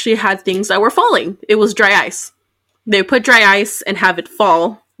 they actually had things that were falling. It was dry ice. They put dry ice and have it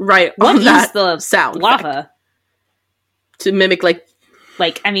fall right on that the sound lava effect to mimic like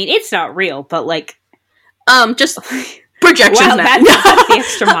I mean, it's not real, but like just projections. Wow, that's the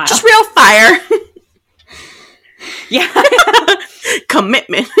extra mile. Just real fire. Yeah.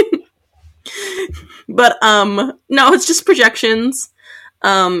 Commitment. But no, it's just projections.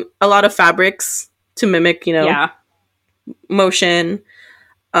 A lot of fabrics to mimic, you know, motion.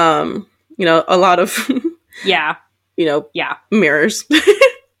 You know, a lot of you know, mirrors.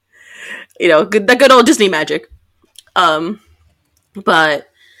 You know, the good old Disney magic. But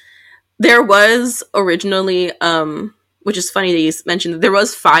there was originally which is funny that you mentioned, there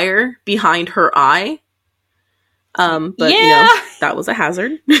was fire behind her eye. But you know, that was a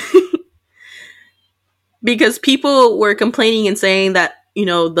hazard. Because people were complaining and saying that, you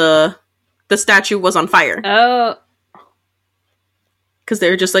know, the statue was on fire. Oh. Because they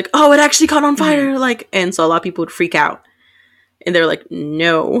were just like, oh, it actually caught on fire. Like, and so a lot of people would freak out. And they're like,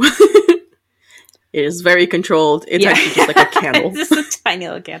 no. It is very controlled. It's actually just like a candle. It's just a tiny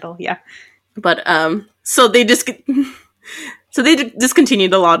little candle, But, so they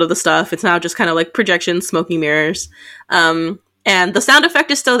discontinued a lot of the stuff. It's now just kind of like projections, smoky mirrors. And the sound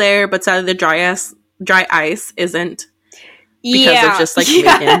effect is still there, but sadly the dry ice isn't. Because of just like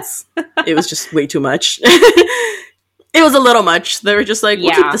maintenance. It was just way too much. It was a little much. They were just like,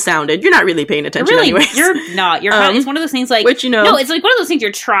 we'll keep the sound in. You're not really paying attention anyways. You're not. You're it's one of those things like, which, you know, no, it's like one of those things you're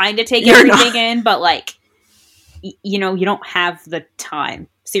trying to take everything in, but like, you know, you don't have the time.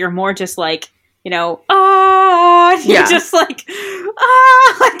 So you're more just like, you know, you're just like,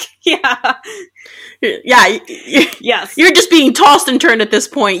 yes. You're just being tossed and turned at this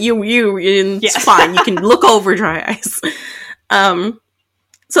point. It's fine. You can look over dry ice.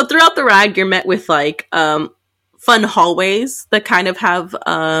 So throughout the ride, you're met with like, fun hallways that kind of have,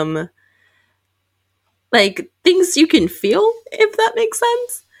 like things you can feel, if that makes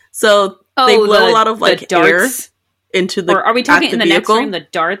sense. So they blow a lot of like air into the. Or are we talking in the vehicle. Next room? The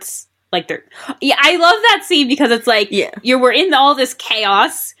darts, like they're. Yeah, I love that scene because it's like you were in all this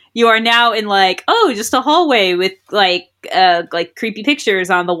chaos. You are now in like just a hallway with like creepy pictures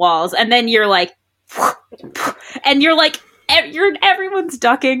on the walls, and then you're like, and you're like, everyone's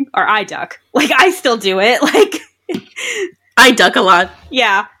ducking, or I duck. Like I still do it. Like I duck a lot.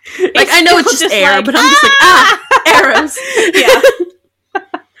 Yeah, like I know it's just air, like, but I'm just like arrows. Yeah.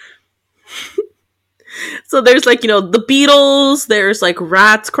 So there's like, the beetles, there's like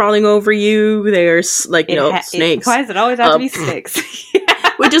rats crawling over you, there's like, snakes. Why does it always have to be snakes?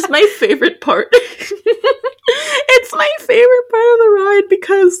 Which is my favorite part. It's my favorite part of the ride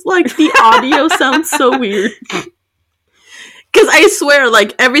because like the audio sounds so weird. Because I swear,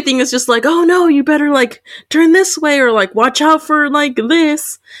 like, everything is just like, oh no, you better like turn this way or like watch out for like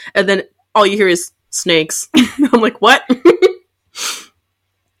this. And then all you hear is snakes. I'm like, what?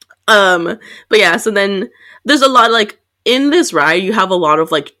 But yeah, so then there's a lot like in this ride, you have a lot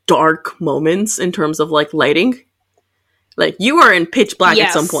of like dark moments in terms of like lighting. Like you are in pitch black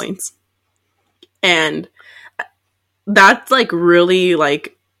at some points. And that's like really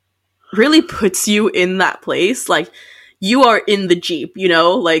puts you in that place. Like you are in the Jeep,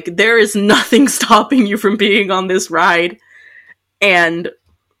 like there is nothing stopping you from being on this ride. And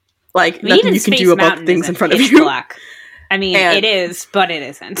like nothing you can do about the things in front of you. Black. I mean, it is, but it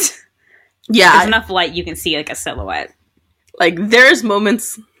isn't. Yeah. There's enough light you can see like a silhouette. Like there's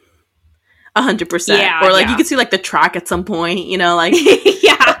moments 100%. Or like you can see like the track at some point, like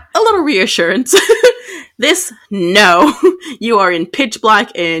a little reassurance. This, no. You are in pitch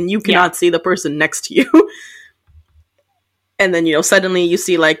black and you cannot see the person next to you. And then, suddenly you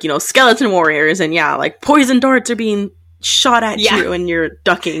see like, skeleton warriors and like poison darts are being shot at you and you're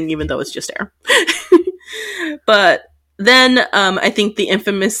ducking even though it's just air. But then I think the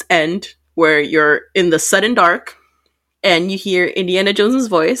infamous end where you're in the sudden dark and you hear Indiana Jones's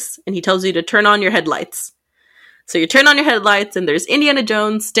voice and he tells you to turn on your headlights. So you turn on your headlights and there's Indiana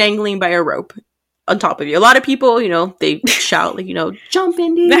Jones dangling by a rope on top of you. A lot of people, they shout like, jump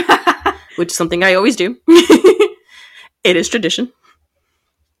Indy, which is something I always do. It is tradition.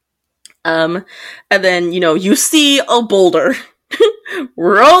 And then, you see a boulder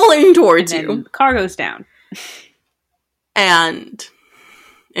rolling towards you. Car goes down. And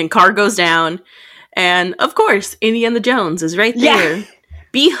car goes down. And of course, Indiana Jones is right there.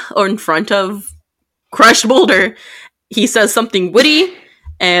 Or in front of crushed boulder. He says something witty.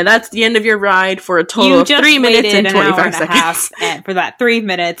 And that's the end of your ride for a total of 3 minutes and 25 seconds. And for that 3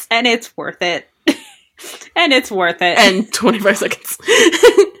 minutes. And it's worth it. And it's worth it. And 25 seconds.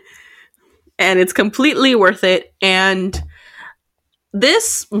 And it's completely worth it. And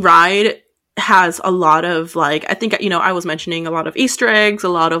this ride has a lot of, like, I think, I was mentioning a lot of Easter eggs, a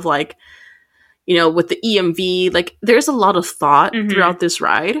lot of, like, with the EMV, like, there's a lot of thought throughout this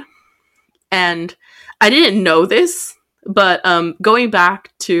ride. And I didn't know this, but going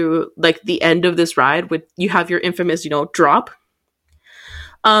back to, like, the end of this ride, you have your infamous, drop.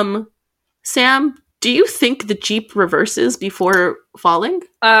 Sam, do you think the Jeep reverses before falling?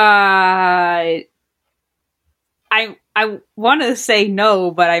 I want to say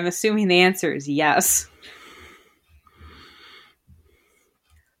no, but I'm assuming the answer is yes.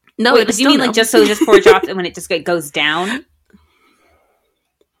 No, wait, do you mean no. Like just before it drops and when it just goes down?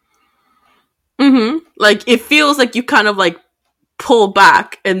 Mm-hmm. Like it feels like you kind of like pull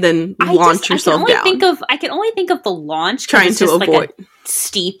back and then launch yourself down. I can only think of the launch trying to avoid like a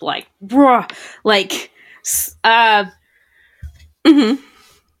steep, like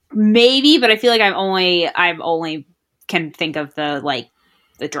maybe, but I feel like I'm only can think of the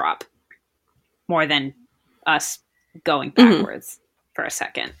drop more than us going backwards for a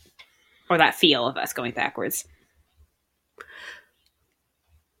second, or that feel of us going backwards.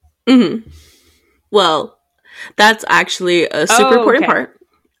 Well, that's actually a super important part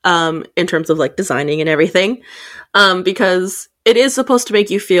in terms of like designing and everything, because it is supposed to make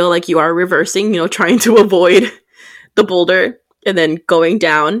you feel like you are reversing, trying to avoid the boulder and then going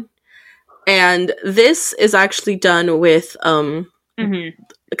down. And this is actually done with kind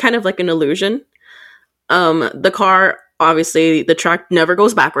of like an illusion. The car, obviously, the track never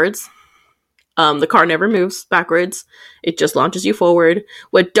goes backwards. The car never moves backwards. It just launches you forward.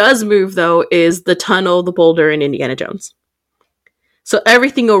 What does move, though, is the tunnel, the boulder, and Indiana Jones. So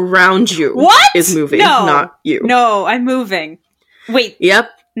everything around you is moving, not you. No, I'm moving. Wait.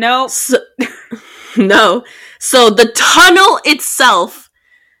 Yep. No. No. So the tunnel itself,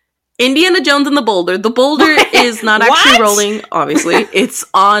 Indiana Jones and the boulder is not actually rolling, obviously. It's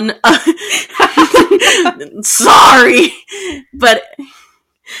on sorry. But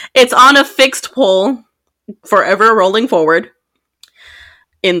it's on a fixed pole forever rolling forward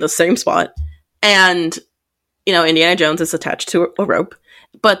in the same spot. And, you know, Indiana Jones is attached to a rope.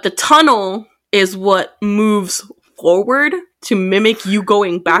 But the tunnel is what moves forward to mimic you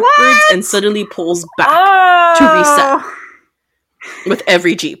going backwards and suddenly pulls back to reset with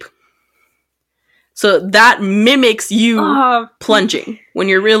every Jeep. So that mimics you plunging when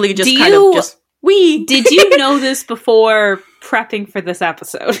you're really just wee. Did you know this before prepping for this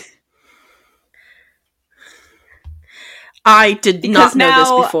episode? I did not know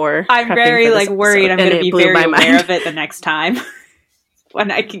this before. I'm very worried I'm going to be very aware of it the next time when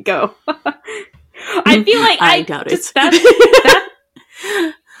I can go. I feel like I doubt it.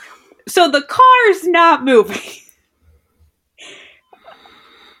 So the car's not moving.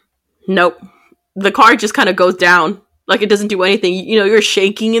 Nope. The car just kind of goes down. Like, it doesn't do anything. You know, you're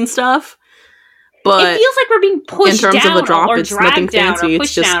shaking and stuff. But it feels like we're being pushed down, in terms of the drop, it's nothing fancy.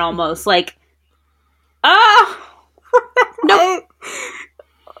 It's just down almost. Like, oh! Nope.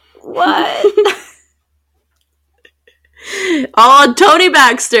 What? Oh, Tony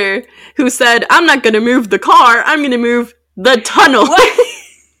Baxter, who said, I'm not going to move the car, I'm going to move the tunnel.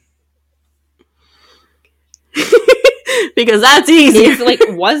 Because that's easier.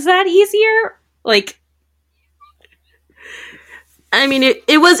 Was that easier? I mean,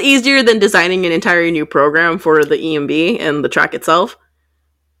 it was easier than designing an entirely new program for the EMB and the track itself.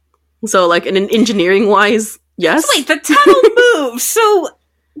 So, in an engineering-wise, yes. So wait, the tunnel moves, so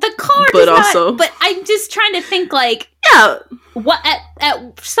the car does not... But I'm just trying to think, yeah. What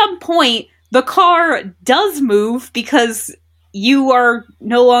at some point, the car does move because you are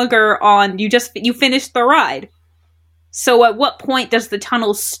no longer on... You finished the ride. So at what point does the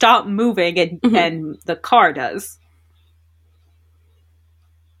tunnel stop moving and the car does?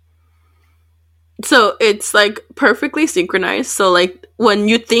 So it's perfectly synchronized. So when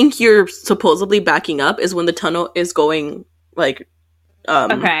you think you're supposedly backing up is when the tunnel is going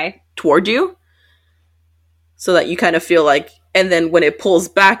toward you. So that you kind of feel and then when it pulls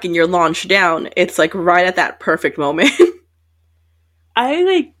back and you're launched down, it's right at that perfect moment.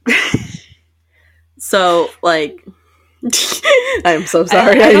 So I'm so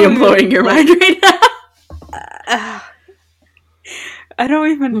sorry. I'm blowing your mind right now. I don't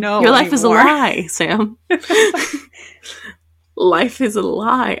even know. Your life is a lie, Sam. Life is a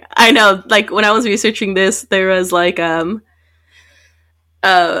lie. I know. When I was researching this, there was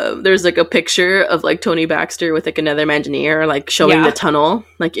there's a picture of Tony Baxter with another Imagineer showing the tunnel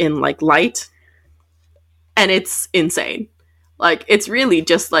in light, and it's insane. It's really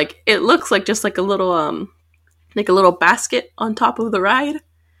just it looks just a little a little basket on top of the ride,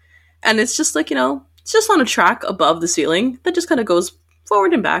 and it's just it's just on a track above the ceiling that just kind of goes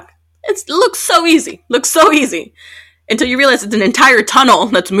forward and back. It looks so easy. Until you realize it's an entire tunnel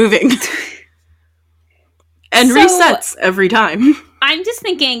that's moving. And resets every time. I'm just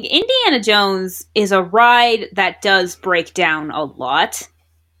thinking, Indiana Jones is a ride that does break down a lot.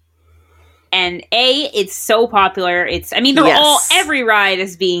 And it's so popular. Every ride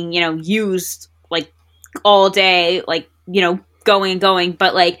is being, used all day, going and going.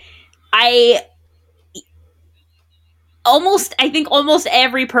 But I think almost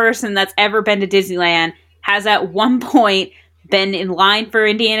every person that's ever been to Disneyland has at one point been in line for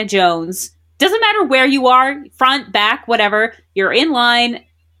Indiana Jones. Doesn't matter where you are, front, back, whatever, you're in line.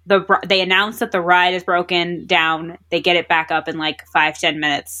 They announce that the ride is broken down. They get it back up in 5-10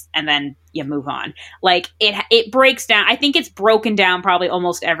 minutes, and then you move on. It breaks down. I think it's broken down probably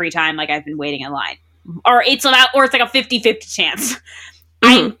almost every time I've been waiting in line. Or it's a 50-50 chance.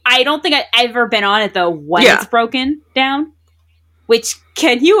 Mm-hmm. I don't think I've ever been on it, though, when it's broken down. Which,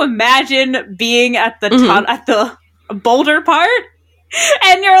 can you imagine being at the at the boulder part?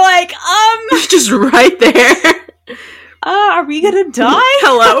 And you're just right there. Are we gonna die?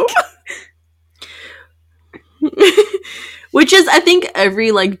 Hello? Which is, I think,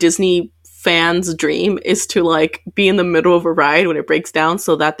 every, Disney fan's dream is to, be in the middle of a ride when it breaks down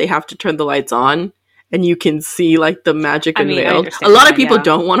so that they have to turn the lights on. And you can see, the magic unveiled. A lot of people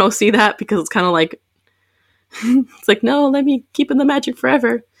don't want to see that because it's kind of it's no, let me keep in the magic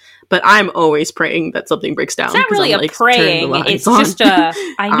forever. But I'm always praying that something breaks down. It's not really a praying. It's just a,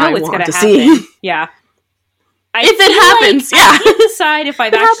 I know it's going to happen. See. Yeah. If it happens, I can't decide if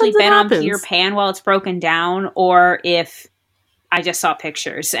I've actually been on Peter Pan while it's broken down or if I just saw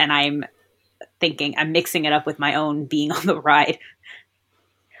pictures and I'm mixing it up with my own being on the ride.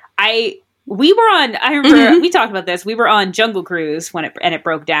 I remember we talked about this. We were on Jungle Cruise when it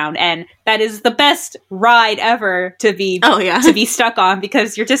broke down, and that is the best ride ever to be stuck on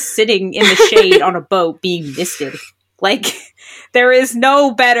because you're just sitting in the shade on a boat being misted. Like, there is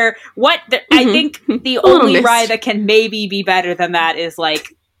no better. I think the only ride that can maybe be better than that is,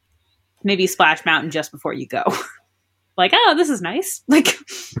 like, maybe Splash Mountain just before you go. Like, oh, this is nice. Like,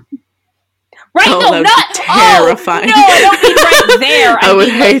 right? Oh, no, not terrifying. Oh, no, I don't mean right there. I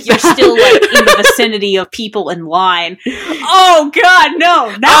mean, like, you're still, like, in the vicinity of people in line. Oh, God,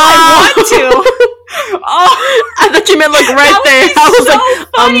 no. Now I want to. Oh, I thought you meant, like, right there. I was so like,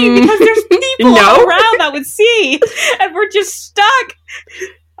 funny because there's people all around that would see, and we're just stuck.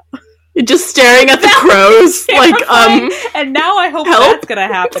 You're just staring at the crows. Like, and now I hope help? that's gonna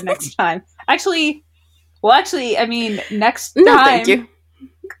happen next time. Actually, I mean, next time. No, thank you.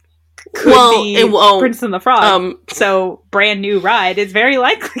 Could be it won't. Princess and the Frog. So, brand new ride is very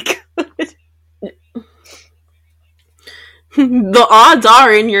likely good. The odds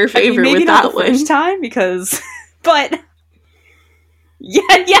are in your favor maybe with not that the one. First time, because, but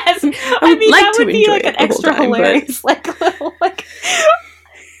yeah, yes, I mean like that to would be enjoy like it an the whole extra time, hilarious, like little like.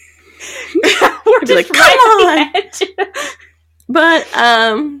 We're just like, right at the edge. But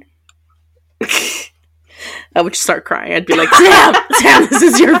I would just start crying. I'd be like, Sam, this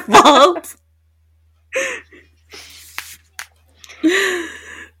is your fault.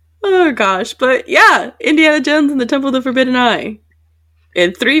 Oh gosh, but yeah, Indiana Jones and the Temple of the Forbidden Eye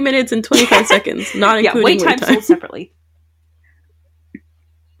in 3 minutes and 25 seconds, not including wait time. Sold separately.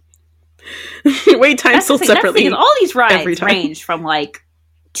 Wait time sold separately. Because all these rides range from like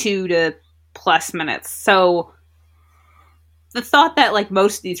 2 to plus minutes. So the thought that like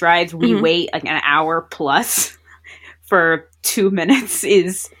most of these rides we wait like an hour plus for 2 minutes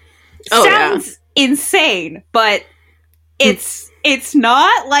sounds insane, but it's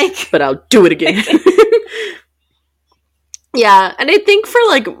not like. But I'll do it again. Yeah, and I think for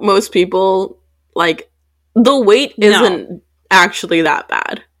like most people, like the wait isn't actually that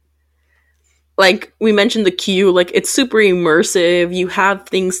bad. Like we mentioned the queue, like it's super immersive. You have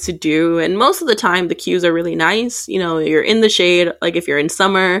things to do, and most of the time the queues are really nice. You know, you're in the shade. Like if you're in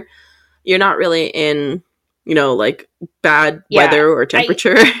summer, you're not really in, you know, like bad weather or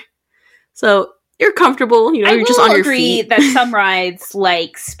temperature. So you're comfortable. You know, you're just on your feet. That some rides,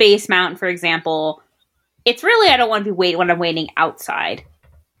 like Space Mountain, for example, it's really I don't want to be waiting when I'm waiting outside.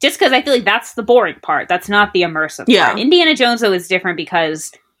 Just because I feel like that's the boring part. That's not the immersive part. Indiana Jones, though, is different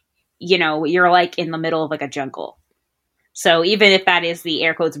because, you know, you're like in the middle of like a jungle. So even if that is the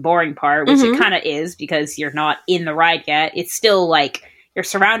air quotes boring part, which it kind of is because you're not in the ride yet, it's still like you're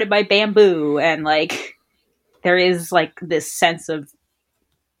surrounded by bamboo and like there is like this sense of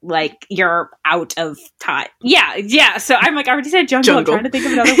like you're out of time. Yeah. So I'm like, I already said jungle. I'm trying to think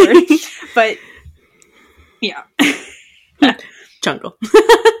of another word. But yeah. Jungle.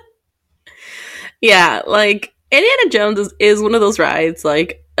 Yeah, like Indiana Jones is one of those rides,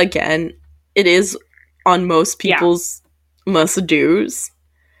 like, again, it is on most people's must-dos,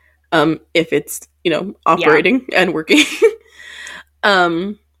 if it's, you know, operating and working.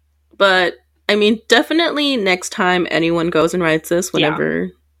 But, I mean, definitely next time anyone goes and rides this,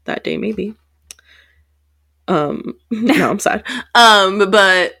 whenever that day may be. No, I'm sad.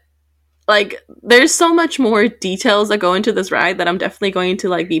 But, like, there's so much more details that go into this ride that I'm definitely going to,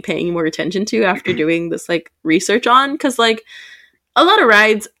 like, be paying more attention to after doing this, like, research on. Because, like, a lot of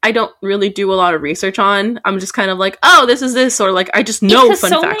rides, I don't really do a lot of research on. I'm just kind of like, oh, this is this. Or, like, I just know fun facts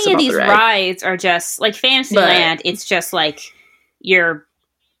about the ride. Because so many of these rides are just, like, Fantasyland, it's just, like, you're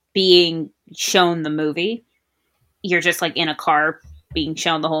being shown the movie. You're just, like, in a car being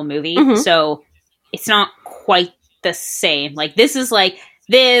shown the whole movie. So, it's not quite the same. Like, this is, like...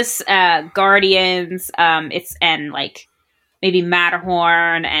 This, Guardians, it's, and, like, maybe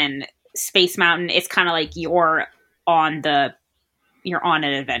Matterhorn and Space Mountain, it's kind of like you're on an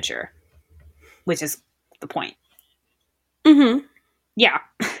adventure, which is the point. Yeah.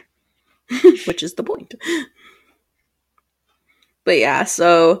 Which is the point. But yeah,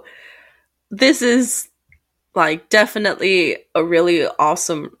 so this is, like, definitely a really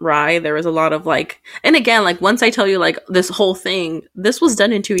awesome ride. There was a lot of, like... And again, like, once I tell you, like, this whole thing, this was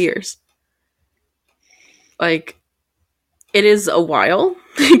done in 2 years. Like, it is a while,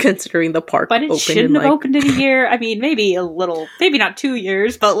 considering the park opened. But it shouldn't have opened in a year. I mean, maybe a little... Maybe not 2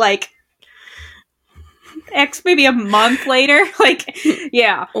 years, but, like... maybe a month later. Like,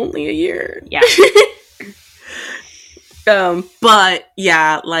 yeah. Only a year. Yeah. But,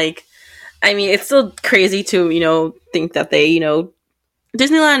 yeah, like... I mean, it's still crazy to, you know, think that they, you know,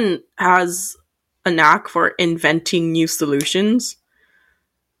 Disneyland has a knack for inventing new solutions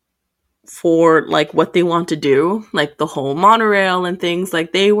for, like, what they want to do. Like, the whole monorail and things.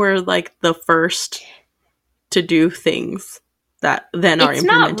 Like, they were, like, the first to do things that then are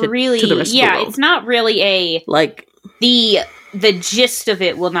implemented to the rest of the world. It's not really a... Like... the gist of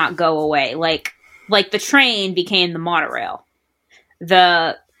it will not go away. Like the train became the monorail.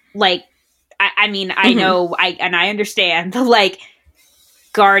 I know, I understand the, like,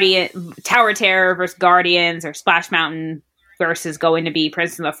 Tower of Terror versus Guardians or Splash Mountain versus going to be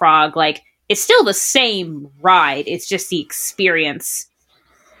Princess and the Frog. Like, it's still the same ride. It's just the experience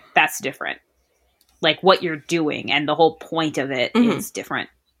that's different. Like, what you're doing and the whole point of it is different.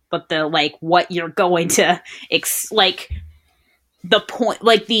 But the, like, what you're going to, the point,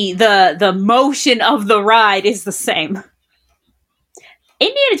 like, the motion of the ride is the same.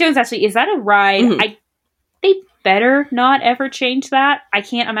 Indiana Jones, actually, is that a ride? They better not ever change that. I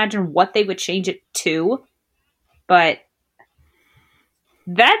can't imagine what they would change it to. But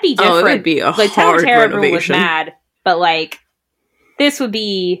that'd be different. Oh, it would be a like, hard Terror renovation. Was mad, but, like, this would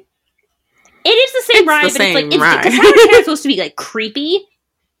be... It is the same ride, but it's like... Because Tower of Terror is supposed to be, like, creepy,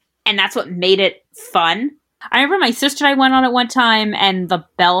 and that's what made it fun. I remember my sister and I went on it one time, and the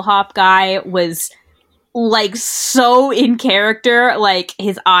bellhop guy was, like, so in character. Like,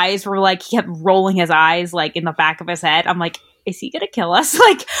 his eyes were, like, he kept rolling his eyes, like, in the back of his head. I'm like, is he gonna kill us?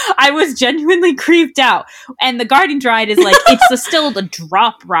 Like, I was genuinely creeped out. And the Guardians ride is, like, it's still the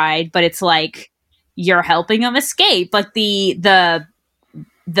drop ride, but it's, like, you're helping him escape. Like, the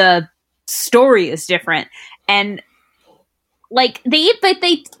story is different. And, like,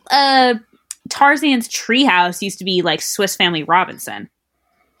 Tarzan's treehouse used to be like Swiss Family Robinson,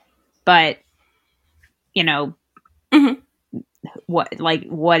 but you know,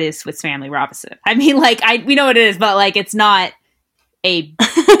 what is Swiss Family Robinson? I mean, like, we know what it is, but, like, it's not a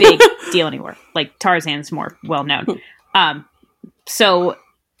big deal anymore. Like, Tarzan's more well known. So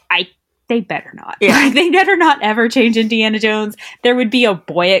they better not. Yeah. They better not ever change Indiana Jones. There would be a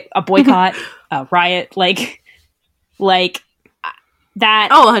boycott, a riot, like that.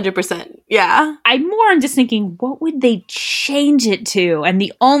 Oh, 100%. Yeah. I'm just thinking, what would they change it to? And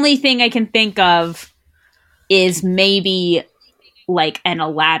the only thing I can think of is maybe, like, an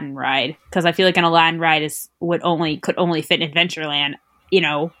Aladdin ride. Because I feel like an Aladdin ride could only fit in Adventureland, you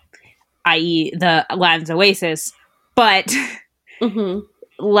know, i.e. the Aladdin's Oasis. But,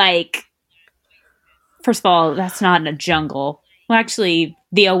 like, first of all, that's not in a jungle. Well, actually,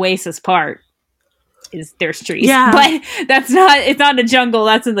 the Oasis part is there's trees, but it's not a jungle,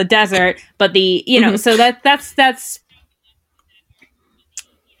 that's in the desert. But so that's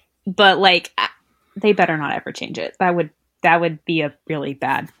but, like, they better not ever change it. That would be a really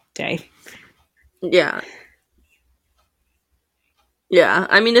bad day. Yeah,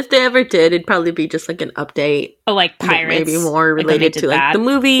 I mean, if they ever did, it'd probably be just like an update. Oh, like Pirates, maybe more related to, like, the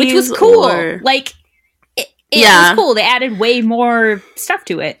movies, which was cool. Like, it was cool. They added way more stuff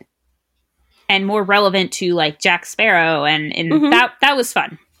to it. And more relevant to, like, Jack Sparrow, and that was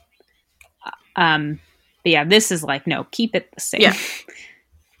fun. But yeah, this is like, no, keep it the same. Yeah.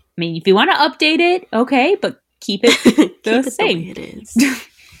 I mean, if you want to update it, okay, but keep it the same. The way it is.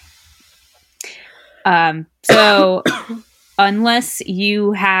 So, unless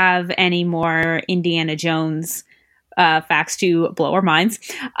you have any more Indiana Jones facts to blow our minds,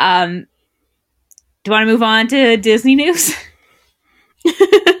 do you want to move on to Disney news?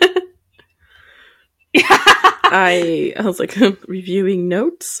 I was like reviewing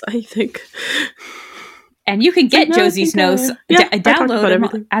notes, I think. And you can get Josie's notes,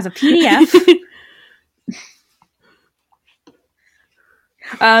 download them as a PDF.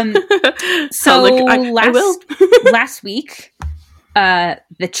 So I will. Last week,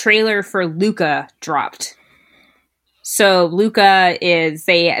 the trailer for Luca dropped. So Luca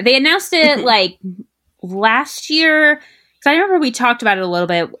they announced it like last year. Because I remember we talked about it a little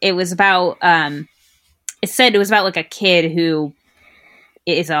bit. It was about it said it was about, like, a kid who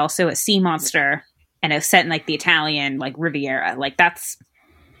is also a sea monster, and it was set in, like, the Italian, like, Riviera. Like, that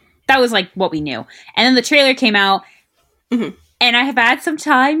was, like, what we knew. And then the trailer came out, and I have had some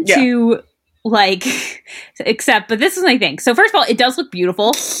time to, like, accept, but this is my thing. So first of all, it does look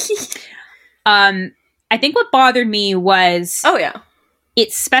beautiful. I think what bothered me was... Oh, yeah.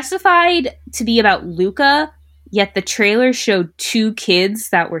 It specified to be about Luca, yet the trailer showed 2 kids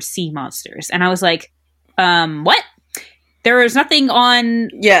that were sea monsters. And I was like... what? There is nothing on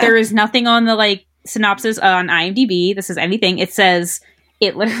the, like, synopsis on IMDb. This is anything.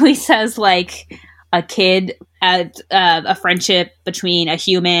 It literally says, like, a kid, a friendship between a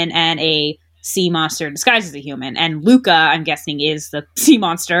human and a sea monster disguised as a human. And Luca, I'm guessing, is the sea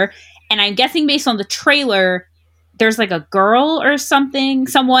monster. And I'm guessing based on the trailer, there's, like, a girl or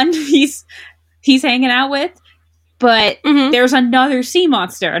someone he's hanging out with. But there's another sea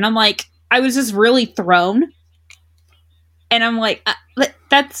monster. And I'm like, I was just really thrown, and I'm like,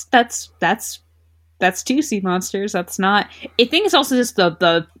 that's that's 2 sea monsters. That's not. I think it's also just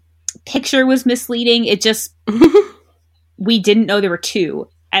the picture was misleading. It just we didn't know there were 2,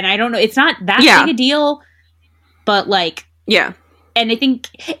 and I don't know. It's not that big a deal, but like And I think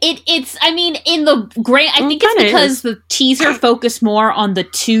it's. I mean, in the grand, I think it's because the teaser focused more on the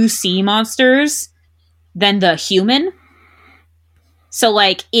 2 sea monsters than the human. So,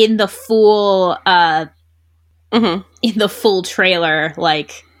 like in the full, in the full trailer,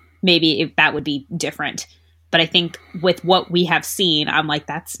 like maybe that would be different. But I think with what we have seen, I'm like,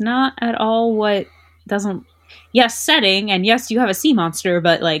 that's not at all what doesn't. Yes, setting, and yes, you have a sea monster,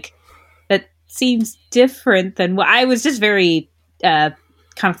 but like that seems different than what I was. Just very. Kind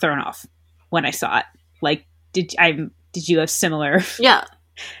of thrown off when I saw it. Like, did you have similar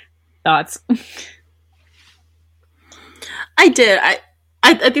thoughts? I did.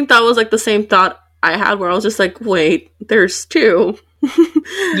 I think that was like the same thought I had, where I was just like, wait, there's 2.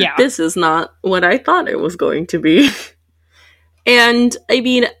 This is not what I thought it was going to be. And I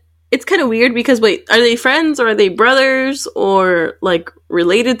mean, it's kind of weird because wait, are they friends or are they brothers or like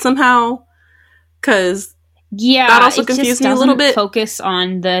related somehow? Because that also confused me a little bit. Focus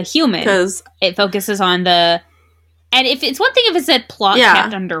on the human, because it focuses on the. And if it's one thing if it said plot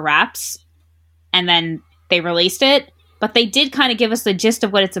kept under wraps, and then they released it, but they did kind of give us the gist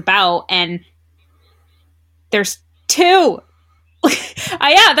of what it's about, and there's 2.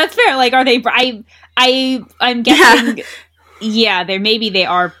 Yeah, that's fair. Like, are they? I'm guessing. Yeah, they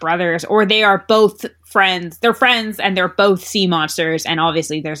are brothers, or they are both friends. They're friends, and they're both sea monsters, and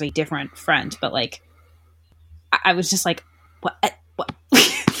obviously there's a different friend, but like. I was just like, what?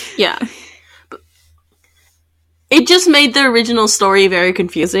 Yeah. It just made the original story very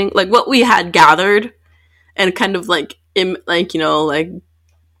confusing. Like, what we had gathered and kind of, like,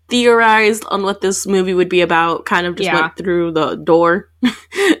 theorized on what this movie would be about kind of just went through the door.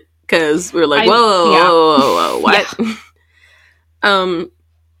 Because we were like, whoa, what? Yeah.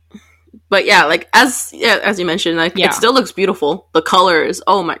 But yeah, like, as you mentioned, like, it still looks beautiful. The colors,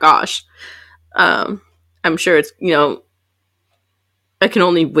 oh my gosh. I'm sure it's, I can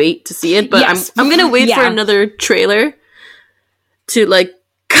only wait to see it, but I'm going to wait for another trailer to, like,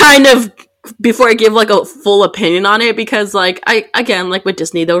 kind of, before I give, like, a full opinion on it, because, like, again, like, with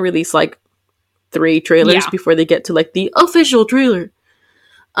Disney, they'll release, like, 3 trailers before they get to, like, the official trailer.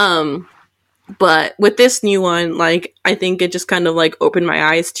 But with this new one, like, I think it just kind of, like, opened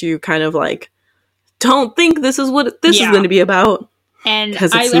my eyes to kind of, like, don't think this is what this is going to be about. And at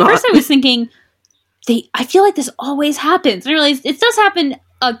first I was thinking... I feel like this always happens. I realize it does happen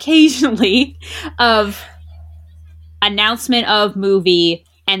occasionally of announcement of movie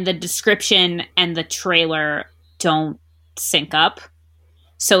and the description and the trailer don't sync up.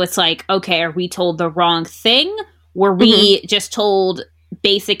 So it's like, okay, are we told the wrong thing? Were we just told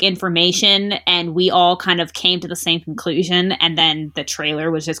basic information and we all kind of came to the same conclusion and then the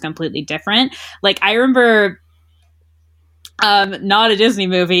trailer was just completely different? Like, I remember... not a Disney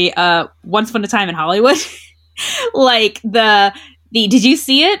movie, Once Upon a Time in Hollywood. Like, did you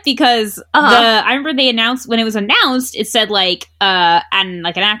see it? Because I remember they announced, when it was announced, it said, like, and,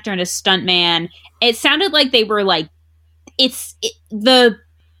 like, an actor and a stuntman. It sounded like they were, like, the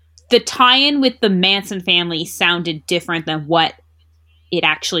tie-in with the Manson family sounded different than what it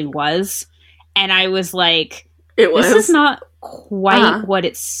actually was. And I was like, this is not quite what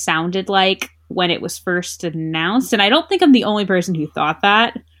it sounded like when it was first announced, and I don't think I'm the only person who thought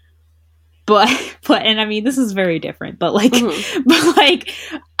that. But and I mean, this is very different. But like,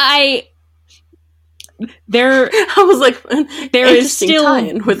 I was like, there is still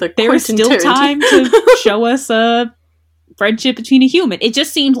time to show us a friendship between a human. It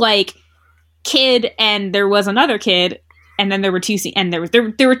just seemed like kid, and there was another kid, and then there were 2, and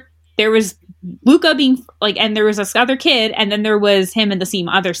there was Luca being like, and there was this other kid, and then there was him and the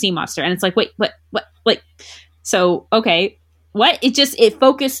other sea monster, and it's like, wait, what? Like, so okay, what? It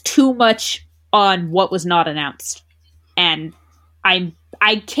focused too much on what was not announced, and I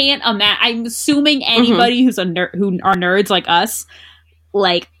can't imagine. I'm assuming anybody who's who are nerds like us,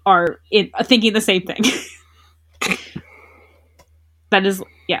 like, are thinking the same thing. That is,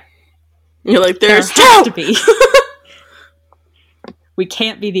 You're like, there has to be. We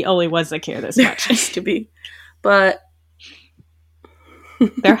can't be the only ones that care this much. There has to be. But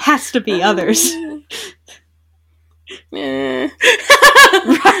there has to be others. Right?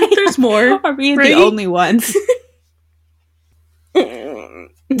 There's more. Are we the only ones? No.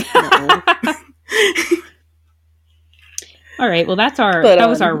 All right, well, that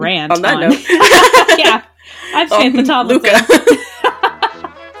was our rant. On that note. Yeah. I'm Samantha Tomlinson.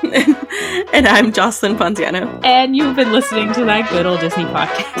 And I'm Jocelyn Ponziano. And you've been listening to That Good Old Disney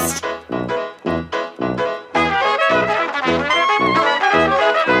Podcast.